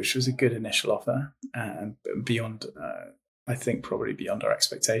 which was a good initial offer, and beyond, I think probably beyond our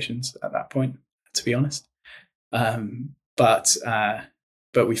expectations at that point, to be honest.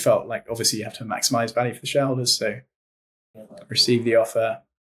 But we felt like obviously you have to maximize value for the shareholders. So received the offer.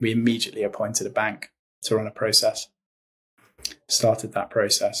 We immediately appointed a bank to run a process, started that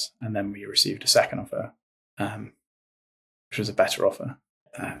process, and then we received a second offer, which was a better offer,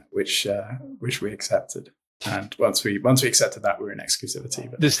 which we accepted. And once we accepted that, we were in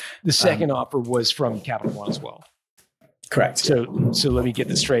exclusivity. But the second offer was from Capital One as well. Correct. So let me get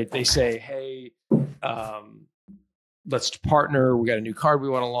this straight. They say, hey, let's partner. We got a new card we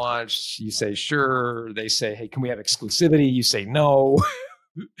want to launch. You say, sure. They say, hey, can we have exclusivity? You say, no.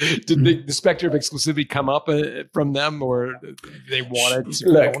 Did the specter of exclusivity come up from them, or they wanted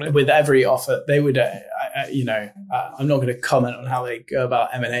to own it? With every offer, they would, I'm not going to comment on how they go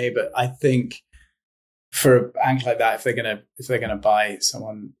about M&A, but I think for a bank like that, if they're going to buy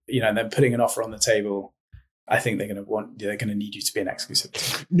someone, and they're putting an offer on the table, I think they're going to need you to be in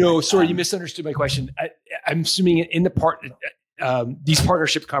exclusivity. No, sorry, you misunderstood my question. I'm assuming in these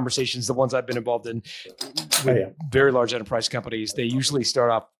partnership conversations, the ones I've been involved in with very large enterprise companies, they usually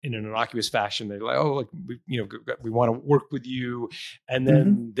start off in an innocuous fashion. They're like, oh, we want to work with you. And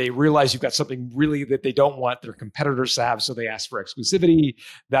then they realize you've got something really that they don't want their competitors to have. So they ask for exclusivity.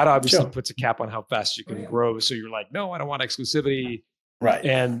 That obviously puts a cap on how fast you can grow. So you're like, no, I don't want exclusivity. Right.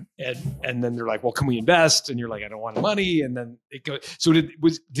 And then they're like, well, can we invest? And you're like, I don't want money. And then it goes. So did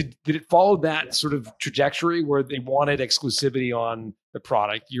it follow that sort of trajectory where they wanted exclusivity on the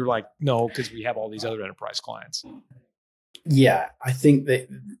product? You're like, no, because we have all these other enterprise clients. Yeah, I think that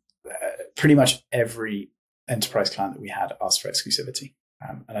pretty much every enterprise client that we had asked for exclusivity.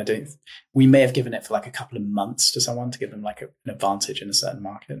 And we may have given it for like a couple of months to someone to give them like an advantage in a certain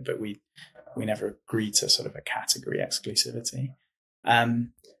market, but we never agreed to sort of a category exclusivity.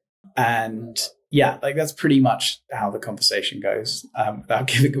 And yeah, like that's pretty much how the conversation goes, without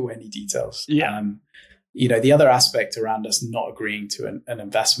giving away any details. Yeah. The other aspect around us not agreeing to an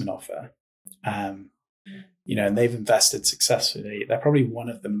investment offer, and they've invested successfully. They're probably one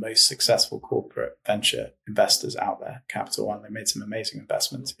of the most successful corporate venture investors out there, Capital One. They made some amazing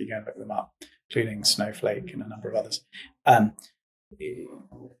investments if you go and look them up, including Snowflake and a number of others.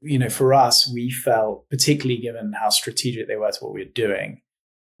 For us, we felt, particularly given how strategic they were to what we were doing,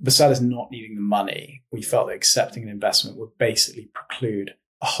 besides not needing the money, we felt that accepting an investment would basically preclude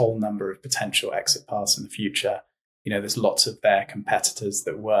a whole number of potential exit paths in the future. There's lots of their competitors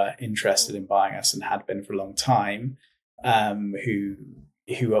that were interested in buying us and had been for a long time, who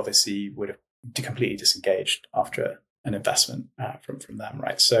obviously would have completely disengaged after an investment from them,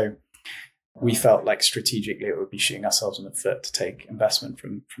 right? So we felt like strategically it would be shooting ourselves in the foot to take investment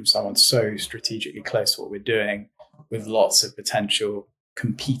from someone so strategically close to what we're doing, with lots of potential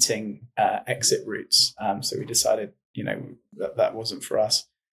competing exit routes. So we decided, that wasn't for us.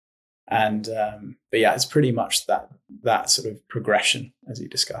 And but yeah, it's pretty much that sort of progression as you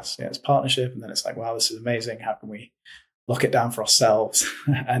discussed. It's partnership, and then it's like, wow, this is amazing. How can we lock it down for ourselves?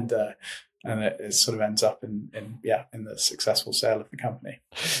 and it sort of ends up in the successful sale of the company.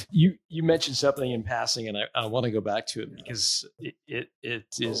 You mentioned something in passing, and I want to go back to it because it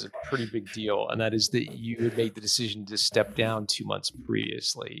is a pretty big deal, and that is that you had made the decision to step down 2 months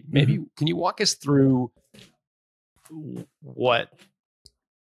previously. Maybe can you walk us through what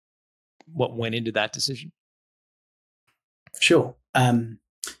went into that decision? Sure.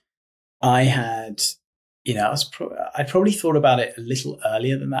 I had. I'd probably thought about it a little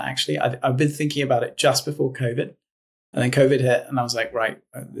earlier than that, actually. I've been thinking about it just before COVID. And then COVID hit, and I was like, right,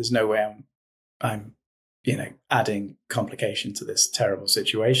 there's no way I'm adding complication to this terrible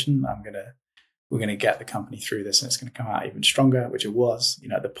situation. We're going to get the company through this, and it's going to come out even stronger, which it was.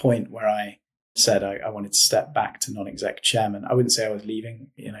 At the point where I said I wanted to step back to non-exec chairman, I wouldn't say I was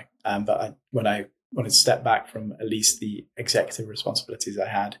leaving, but when I wanted to step back from at least the executive responsibilities I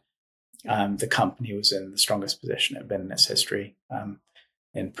had, the company was in the strongest position it had been in its history,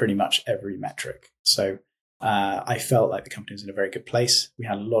 in pretty much every metric. So I felt like the company was in a very good place. We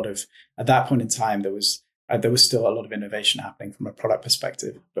had at that point in time, there was still a lot of innovation happening from a product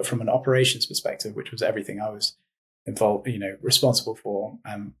perspective, but from an operations perspective, which was everything I was involved, responsible for,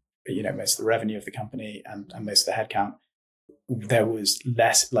 most of the revenue of the company and most of the headcount, there was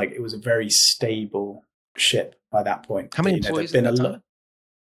less, like, it was a very stable ship by that point. How many employees at that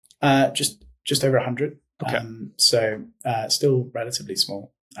time? Just over 100. Okay. So still relatively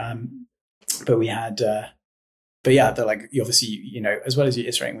small. But we had, obviously, as well as you're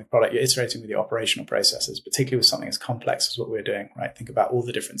iterating with product, you're iterating with your operational processes, particularly with something as complex as what we're doing, right? Think about all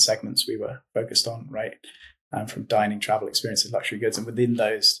the different segments we were focused on, right? From dining, travel, experiences, luxury goods, and within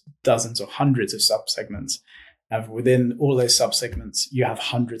those dozens or hundreds of sub-segments. Within all those sub-segments, you have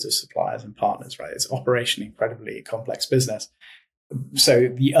hundreds of suppliers and partners, right? It's operationally incredibly complex business. So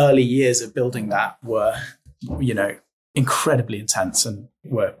the early years of building that were, incredibly intense and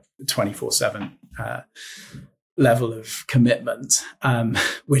were 24/7 level of commitment,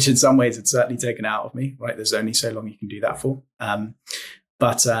 which in some ways it's certainly taken out of me, right? There's only so long you can do that for.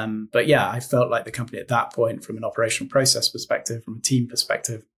 But yeah, I felt like the company at that point, from an operational process perspective, from a team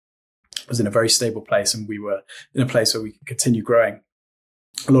perspective, was in a very stable place, and we were in a place where we could continue growing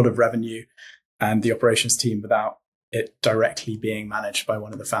a lot of revenue and the operations team without it directly being managed by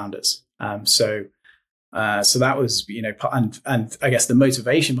one of the founders. So that was, and I guess the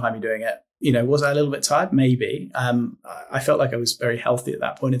motivation behind me doing it, was I a little bit tired? Maybe. I felt like I was very healthy at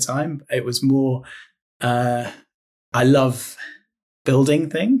that point in time. It was more, I love building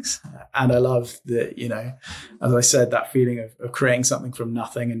things, and I love the, as I said, that feeling of creating something from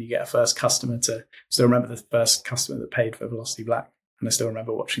nothing, and you get a first customer to still remember the first customer that paid for Velocity Black. And I still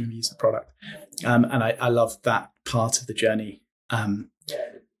remember watching them use the product. And I love that part of the journey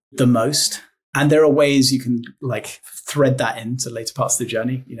the most. And there are ways you can thread that into later parts of the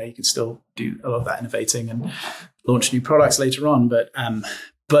journey. You can still do a lot of that innovating and launch new products later on. But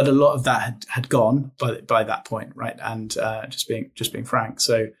a lot of that had gone by that point, right? And just being frank.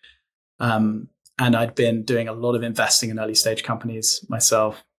 So, and I'd been doing a lot of investing in early stage companies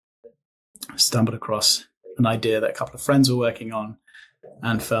myself. Stumbled across an idea that a couple of friends were working on,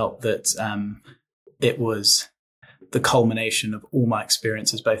 and felt that it was the culmination of all my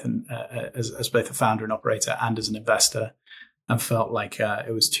experiences, both as both a founder and operator and as an investor, and felt like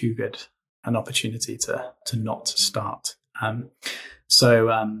it was too good an opportunity to not start. So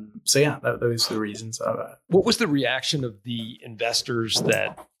yeah, those are the reasons. What was the reaction of the investors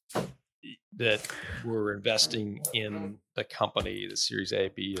that were investing in the company, the Series A,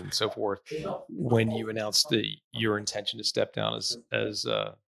 B, and so forth, when you announced your intention to step down as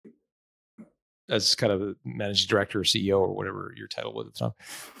kind of a managing director or CEO or whatever your title was at the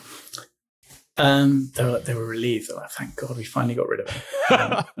time? They were relieved. They're like, thank God we finally got rid of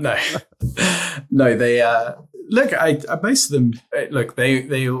him. No, they look. Most of them look.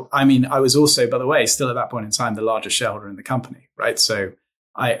 I was also, by the way, still at that point in time, the largest shareholder in the company, right? So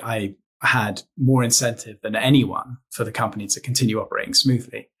I had more incentive than anyone for the company to continue operating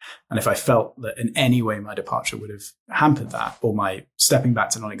smoothly. And if I felt that in any way my departure would have hampered that, or my stepping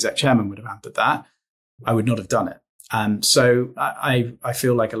back to non-exec chairman would have hampered that, I would not have done it. So I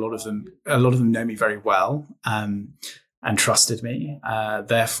feel like a lot of them know me very well, and trusted me.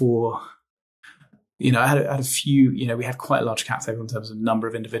 Therefore, I had a few, we had quite a large cap table in terms of number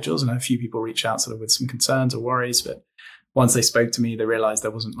of individuals, and I had a few people reach out sort of with some concerns or worries, but once they spoke to me, they realized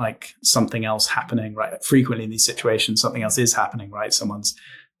there wasn't something else happening, right? Frequently in these situations, something else is happening, right? Someone's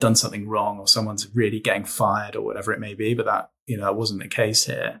done something wrong, or someone's really getting fired, or whatever it may be. But that, that wasn't the case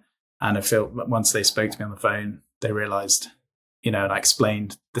here. And I feel once they spoke to me on the phone, they realized, and I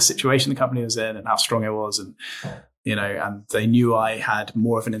explained the situation the company was in and how strong it was. And, and they knew I had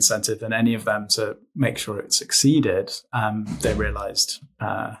more of an incentive than any of them to make sure it succeeded. They realized,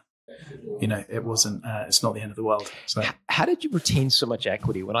 it wasn't, it's not the end of the world. So how did you retain so much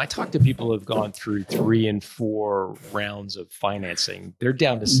equity? When I talk to people who have gone through 3 and 4 rounds of financing, they're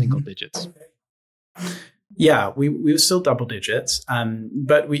down to single digits. Yeah, we were still double digits.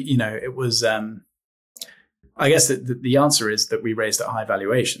 But it was, I guess the answer is that we raised at high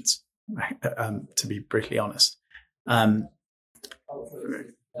valuations, to be brutally honest. And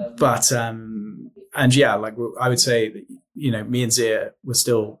yeah, I would say, me and Zia were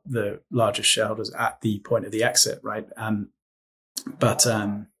still the largest shareholders at the point of the exit, right? But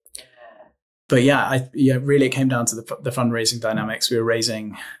yeah, really it came down to the fundraising dynamics. We were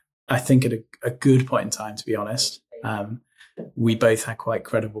raising, I think, at a good point in time, to be honest. We both had quite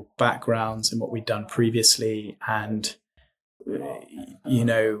credible backgrounds in what we'd done previously, and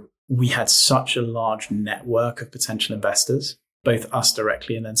we had such a large network of potential investors, both us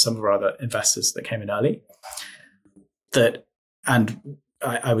directly and then some of our other investors that came in early. And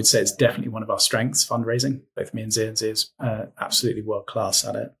I would say it's definitely one of our strengths, fundraising. Both me and Zia. Zia's absolutely world class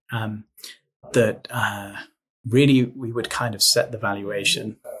at it. really we would kind of set the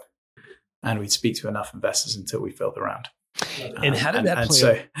valuation, and we'd speak to enough investors until we filled the round. And how did that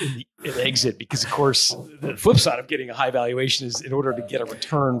play out in exit? Because, of course, the flip side of getting a high valuation is in order to get a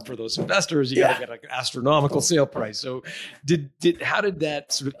return for those investors, you got to get an astronomical sale price. So how did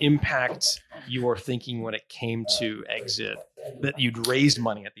that sort of impact your thinking when it came to exit, that you'd raised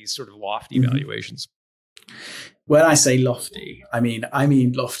money at these sort of lofty valuations? When I say lofty, I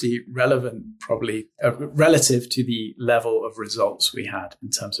mean lofty, relevant, probably relative to the level of results we had in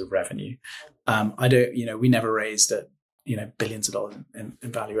terms of revenue. We never raised at billions of dollars in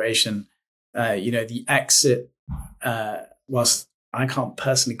valuation. The exit, whilst I can't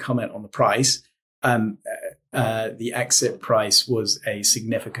personally comment on the price, the exit price was a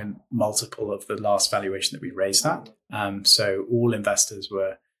significant multiple of the last valuation that we raised at. So all investors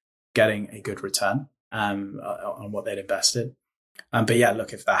were getting a good return on what they'd invested. But yeah,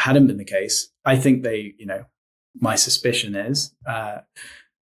 look, if that hadn't been the case, I think my suspicion is that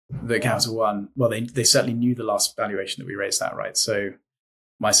Capital One, well, they certainly knew the last valuation that we raised at, right? So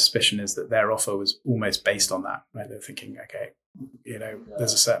my suspicion is that their offer was almost based on that, right? They're thinking, okay,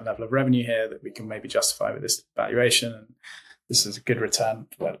 there's a certain level of revenue here that we can maybe justify with this valuation, and this is a good return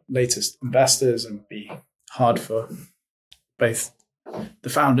for latest investors, and be hard for both the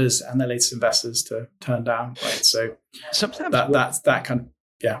founders and their latest investors to turn down, right? So sometimes that's that kind of,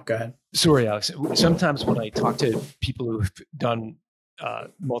 yeah, go ahead. Sorry, Alex. Sometimes when I talk to people who've done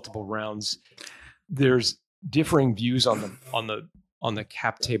multiple rounds, there's differing views on the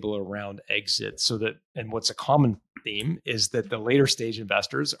cap table around exit. So that, and what's a common theme is that the later stage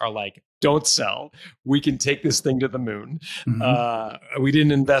investors are like, don't sell. We can take this thing to the moon. Mm-hmm. We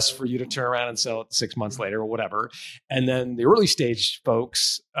didn't invest for you to turn around and sell it 6 months later or whatever. And then the early stage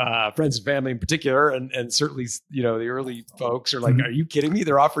folks, friends and family in particular, and certainly, the early folks are like, are you kidding me?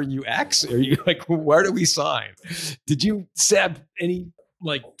 They're offering you X. Are you like, where do we sign? Did you have any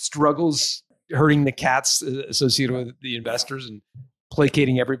struggles herding the cats associated with the investors and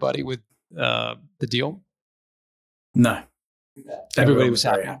placating everybody with the deal? No. Everybody was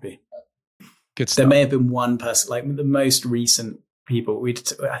happy. Good stuff. There may have been one person, like the most recent people,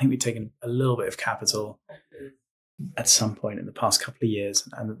 I think we'd taken a little bit of capital at some point in the past couple of years.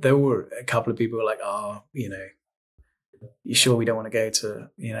 And there were a couple of people who were like, you sure we don't want to go to,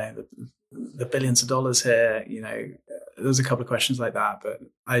 the billions of dollars here? There was a couple of questions like that, but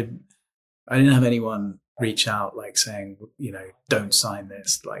I didn't have anyone reach out saying, don't sign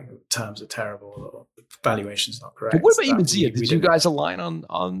this, terms are terrible or valuation's not correct. But what about even Zia? Did you guys align on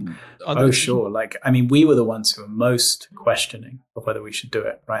Oh, this? Sure. We were the ones who were most questioning of whether we should do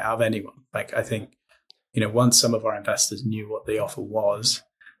it, right? Out of anyone. I think, once some of our investors knew what the offer was,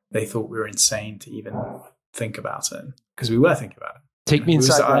 they thought we were insane to even think about it, because we were thinking about it. Take me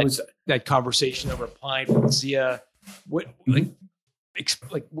inside that conversation over replying from Zia. What, you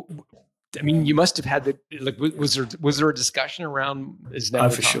must have had was there a discussion around is now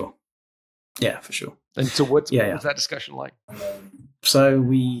for sure. Yeah, for sure. And so what was that discussion like? So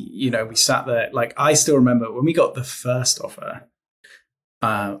we sat there, I still remember when we got the first offer,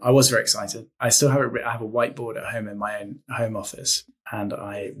 I was very excited. I still have it. I have a whiteboard at home in my own home office, and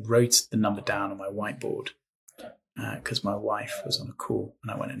I wrote the number down on my whiteboard because my wife was on a call,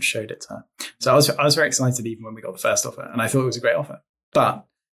 and I went and showed it to her. So I was very excited even when we got the first offer, and I thought it was a great offer. But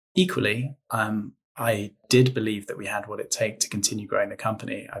equally, I did believe that we had what it takes to continue growing the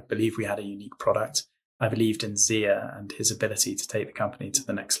company. I believe we had a unique product. I believed in Zia and his ability to take the company to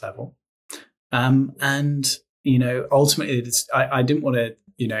the next level. Ultimately, I didn't want to,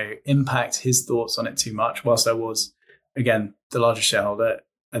 impact his thoughts on it too much. Whilst I was, again, the largest shareholder,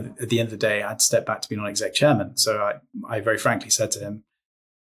 at the end of the day, I'd stepped back to be non-exec chairman. So I very frankly said to him,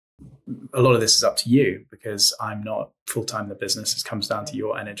 a lot of this is up to you, because I'm not full-time in the business. It comes down to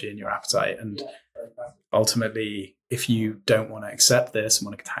your energy and your appetite. And ultimately, if you don't want to accept this and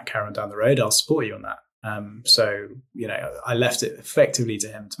want to carry on down the road, I'll support you on that. I left it effectively to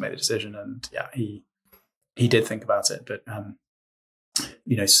him to make the decision. And yeah, he did think about it. But,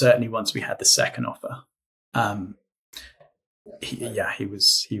 certainly once we had the second offer, he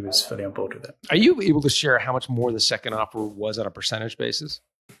was fully on board with it. Are you able to share how much more the second offer was on a percentage basis?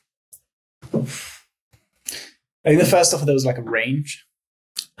 I think the first offer, there was a range.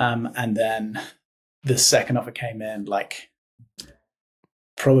 And then the second offer came in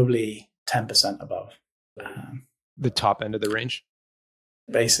probably 10% above. The top end of the range?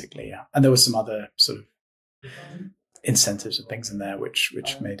 Basically, yeah. And there was some other sort of incentives and things in there which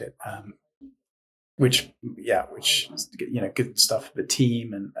made it good stuff for the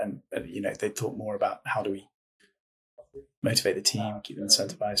team, and they thought more about how do we motivate the team, keep them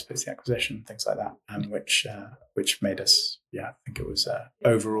incentivized post the acquisition, things like that, which made us, I think it was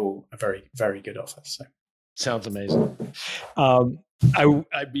overall a very, very good offer. So sounds amazing.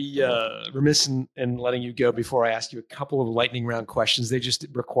 I'd be remiss in letting you go before I ask you a couple of lightning round questions. They just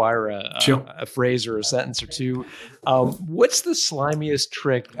require a phrase or a sentence or two. What's the slimiest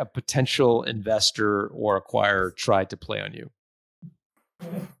trick a potential investor or acquirer tried to play on you?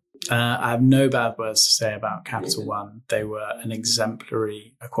 I have no bad words to say about Capital One. They were an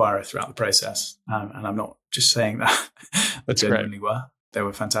exemplary acquirer throughout the process. And I'm not just saying that. They genuinely were. They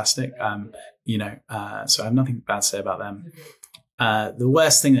were fantastic. So I have nothing bad to say about them. The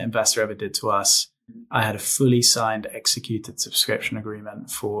worst thing that investor ever did to us, I had a fully signed, executed subscription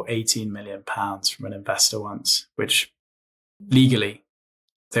agreement for £18 million from an investor once, which legally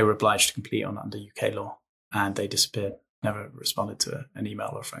they were obliged to complete on under UK law, and they disappeared. Never responded to an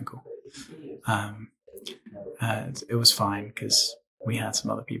email or a phone call. It was fine because we had some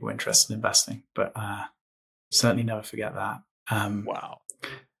other people interested in investing, but certainly never forget that. Wow.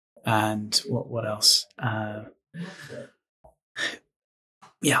 And what else? That's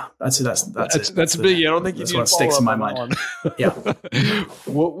it. That's big. I don't think you need what sticks in my mind. Yeah.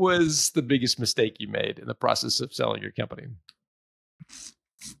 What was the biggest mistake you made in the process of selling your company?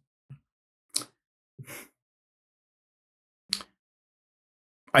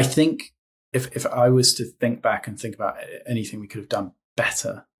 I think if I was to think back and think about anything we could have done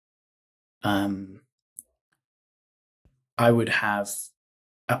better, I would have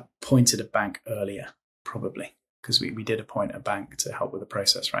appointed a bank earlier, probably, because we did appoint a bank to help with the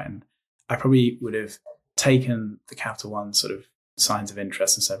process, right? And I probably would have taken the Capital One sort of signs of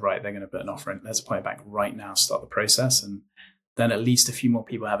interest and said, right, they're going to put an offer in. Let's appoint a bank right now, start the process. And then at least a few more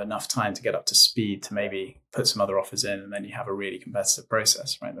people have enough time to get up to speed to maybe put some other offers in, and then you have a really competitive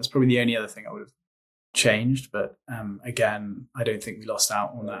process, right? That's probably the only other thing I would have changed. But again, I don't think we lost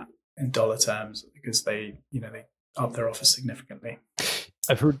out on that in dollar terms because they upped their offers significantly.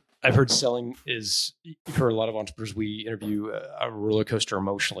 I've heard selling is, for a lot of entrepreneurs we interview, a roller coaster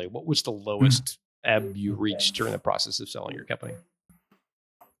emotionally. What was the lowest ebb you reached during the process of selling your company?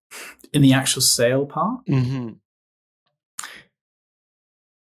 In the actual sale part? Mm-hmm.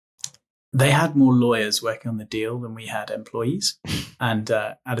 They had more lawyers working on the deal than we had employees. And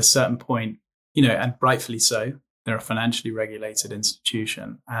at a certain point, and rightfully so, they're a financially regulated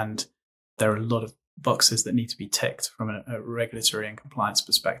institution, and there are a lot of boxes that need to be ticked from a regulatory and compliance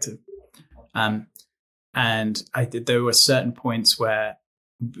perspective. And there were certain points where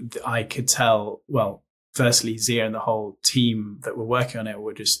I could tell, well, firstly, Zia and the whole team that were working on it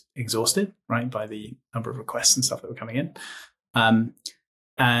were just exhausted, right, by the number of requests and stuff that were coming in.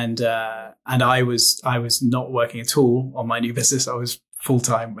 And I was not working at all on my new business. I was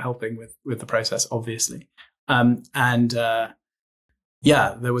full-time helping with the process, obviously. There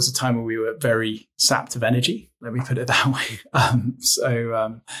was a time where we were very sapped of energy, let me put it that way. And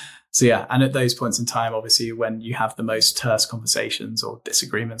at those points in time, obviously, when you have the most terse conversations or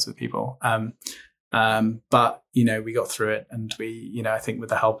disagreements with people, but we got through it, and we, I think with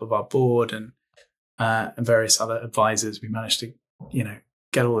the help of our board and various other advisors, we managed to,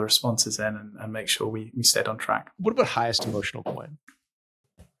 get all the responses in and make sure we stayed on track. What about highest emotional point?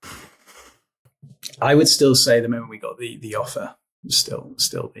 I would still say the moment we got the offer was still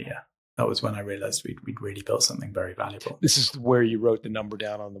that was when I realized we'd really built something very valuable. This is where you wrote the number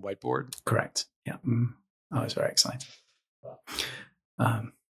down on the whiteboard? Correct. Yeah. I was very excited.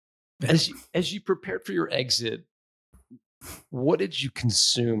 As you prepared for your exit, what did you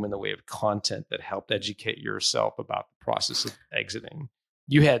consume in the way of content that helped educate yourself about the process of exiting?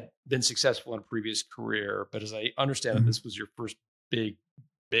 You had been successful in a previous career, but as I understand it, this was your first big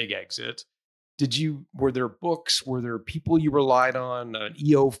exit. Were there books? Were there people you relied on? An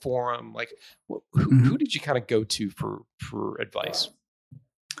EO forum? Like, who did you kind of go to for advice?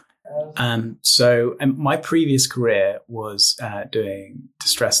 So my previous career was doing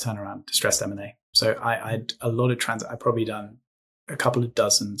distressed turnaround, distressed M&A. So I had a lot of I've probably done a couple of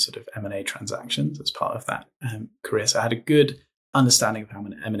dozen sort of M&A transactions as part of that career. So I had a good understanding of how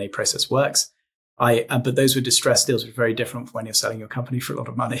an M&A process works. But those were distressed deals, which are very different from when you're selling your company for a lot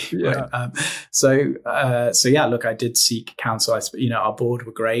of money. Yeah. Right? Look, I did seek counsel. Our board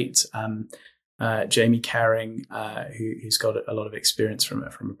were great. Jamie Caring, who's got a lot of experience from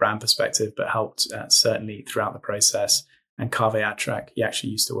a brand perspective, but helped certainly throughout the process. And Kaveh Atrak, he actually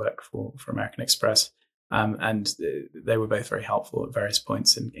used to work for American Express. And they were both very helpful at various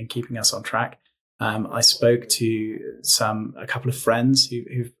points in keeping us on track. I spoke to a couple of friends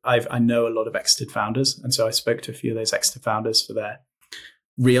who I know a lot of exited founders. And so I spoke to a few of those exited founders for their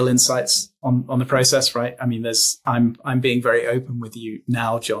real insights on the process, right? I mean, I'm being very open with you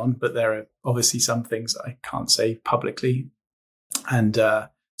now, John, but there are obviously some things that I can't say publicly. And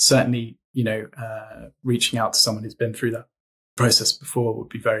certainly, reaching out to someone who's been through that process before would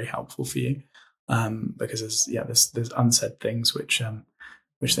be very helpful for you, because there's unsaid things which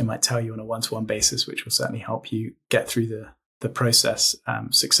they might tell you on a one-to-one basis, which will certainly help you get through the process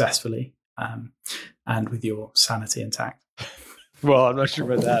successfully, and with your sanity intact. Well, I'm not sure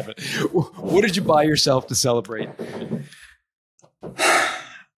about that, but what did you buy yourself to celebrate?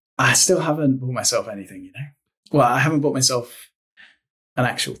 I still haven't bought myself anything, Well, I haven't bought myself an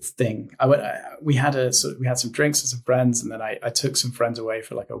actual thing. We had some drinks with some friends, and then I took some friends away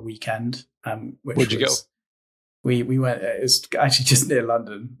for like a weekend. Where'd you go? We went. It was actually just near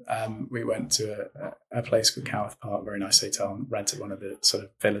London. We went to a place called Coworth Park, very nice hotel, and rented one of the sort of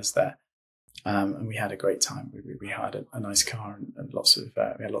villas there. And we had a great time. We hired a nice car and we had lots of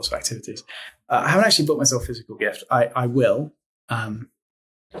activities. I haven't actually bought myself a physical gift. I will,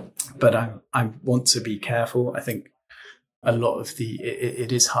 but I want to be careful. I think a lot of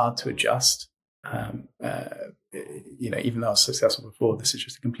it is hard to adjust. Even though I was successful before, this is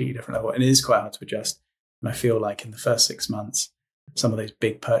just a completely different level, and it is quite hard to adjust. And I feel like in the first 6 months, some of those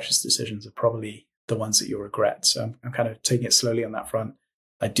big purchase decisions are probably the ones that you'll regret. So I'm kind of taking it slowly on that front.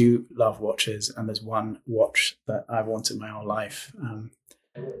 I do love watches, and there's one watch that I've wanted my whole life,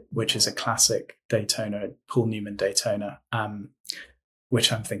 which is a classic Daytona, Paul Newman Daytona,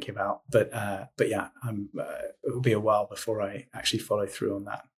 which I'm thinking about. But yeah, it will be a while before I actually follow through on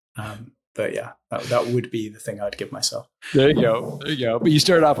that. But yeah, that would be the thing I'd give myself. There you go. But you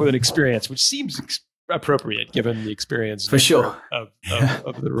started off with an experience, which seems appropriate given the experience for sure of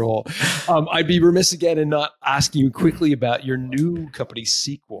the role. I'd be remiss again in not asking you quickly about your new company,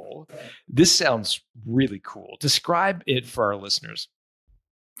 Sequel. This sounds really cool. Describe it for our listeners.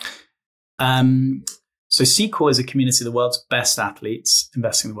 So Sequel is a community of the world's best athletes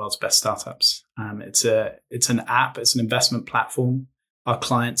investing in the world's best startups. It's an app. It's an investment platform. Our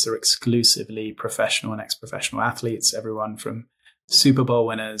clients are exclusively professional and ex-professional athletes, everyone from Super Bowl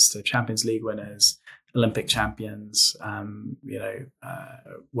winners to Champions League winners, Olympic champions,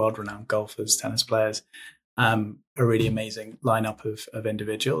 world-renowned golfers, tennis players, a really amazing lineup of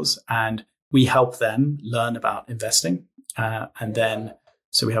individuals. And we help them learn about investing. So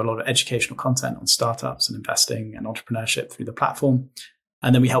we have a lot of educational content on startups and investing and entrepreneurship through the platform.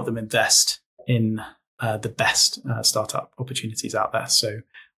 And then we help them invest in the best startup opportunities out there. So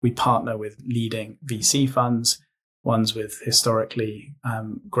we partner with leading VC funds, ones with historically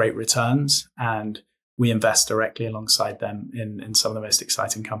great returns, and we invest directly alongside them in some of the most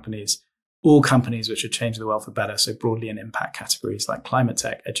exciting companies, all companies which are changing the world for better. So broadly in impact categories like climate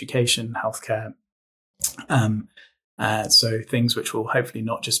tech, education, healthcare. So things which will hopefully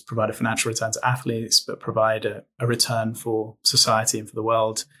not just provide a financial return to athletes, but provide a return for society and for the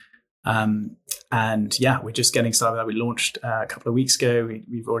world. And yeah, we're just getting started. We launched a couple of weeks ago.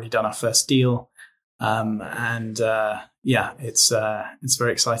 We've already done our first deal. It's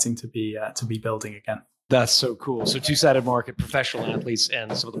very exciting to be building again. That's so cool. So two-sided market, professional athletes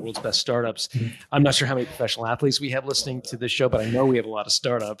and some of the world's best startups. I'm not sure how many professional athletes we have listening to this show, but I know we have a lot of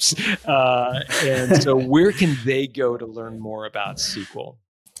startups. And so where can they go to learn more about Sequel?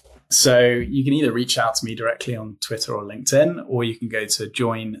 So you can either reach out to me directly on Twitter or LinkedIn, or you can go to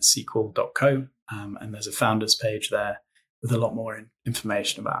joinsequel.co. And there's a founders page there with a lot more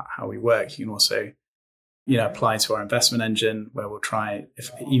information about how we work. You can also apply to our investment engine, where we'll try,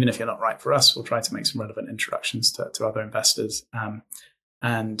 even if you're not right for us, we'll try to make some relevant introductions to other investors.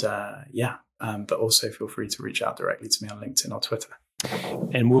 But also feel free to reach out directly to me on LinkedIn or Twitter.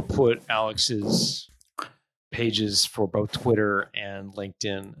 And we'll put Alex's pages for both Twitter and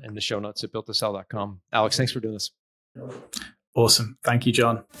LinkedIn in the show notes at builttosell.com. Alex, thanks for doing this. Awesome. Thank you,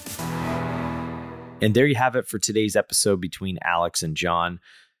 John. And there you have it for today's episode between Alex and John.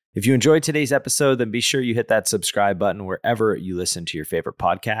 If you enjoyed today's episode, then be sure you hit that subscribe button wherever you listen to your favorite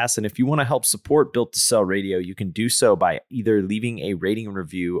podcasts. And if you want to help support Built to Sell Radio, you can do so by either leaving a rating and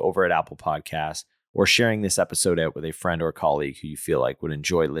review over at Apple Podcasts or sharing this episode out with a friend or colleague who you feel like would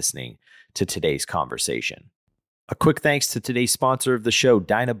enjoy listening to today's conversation. A quick thanks to today's sponsor of the show,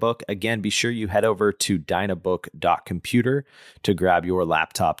 Dynabook. Again, be sure you head over to dynabook.computer to grab your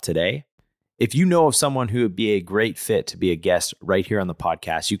laptop today. If you know of someone who would be a great fit to be a guest right here on the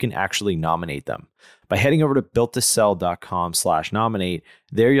podcast, you can actually nominate them. By heading over to builttosell.com/nominate,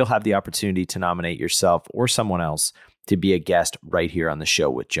 there you'll have the opportunity to nominate yourself or someone else to be a guest right here on the show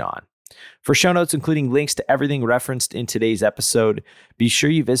with John. For show notes, including links to everything referenced in today's episode, be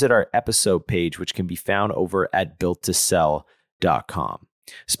sure you visit our episode page, which can be found over at builttosell.com.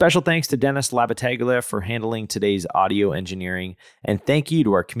 Special thanks to Dennis Labataglia for handling today's audio engineering, and thank you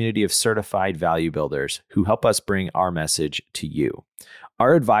to our community of certified value builders who help us bring our message to you.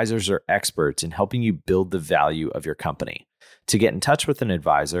 Our advisors are experts in helping you build the value of your company. To get in touch with an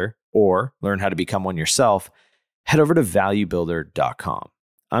advisor or learn how to become one yourself, head over to valuebuilder.com.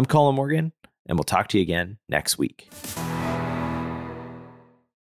 I'm Colin Morgan, and we'll talk to you again next week.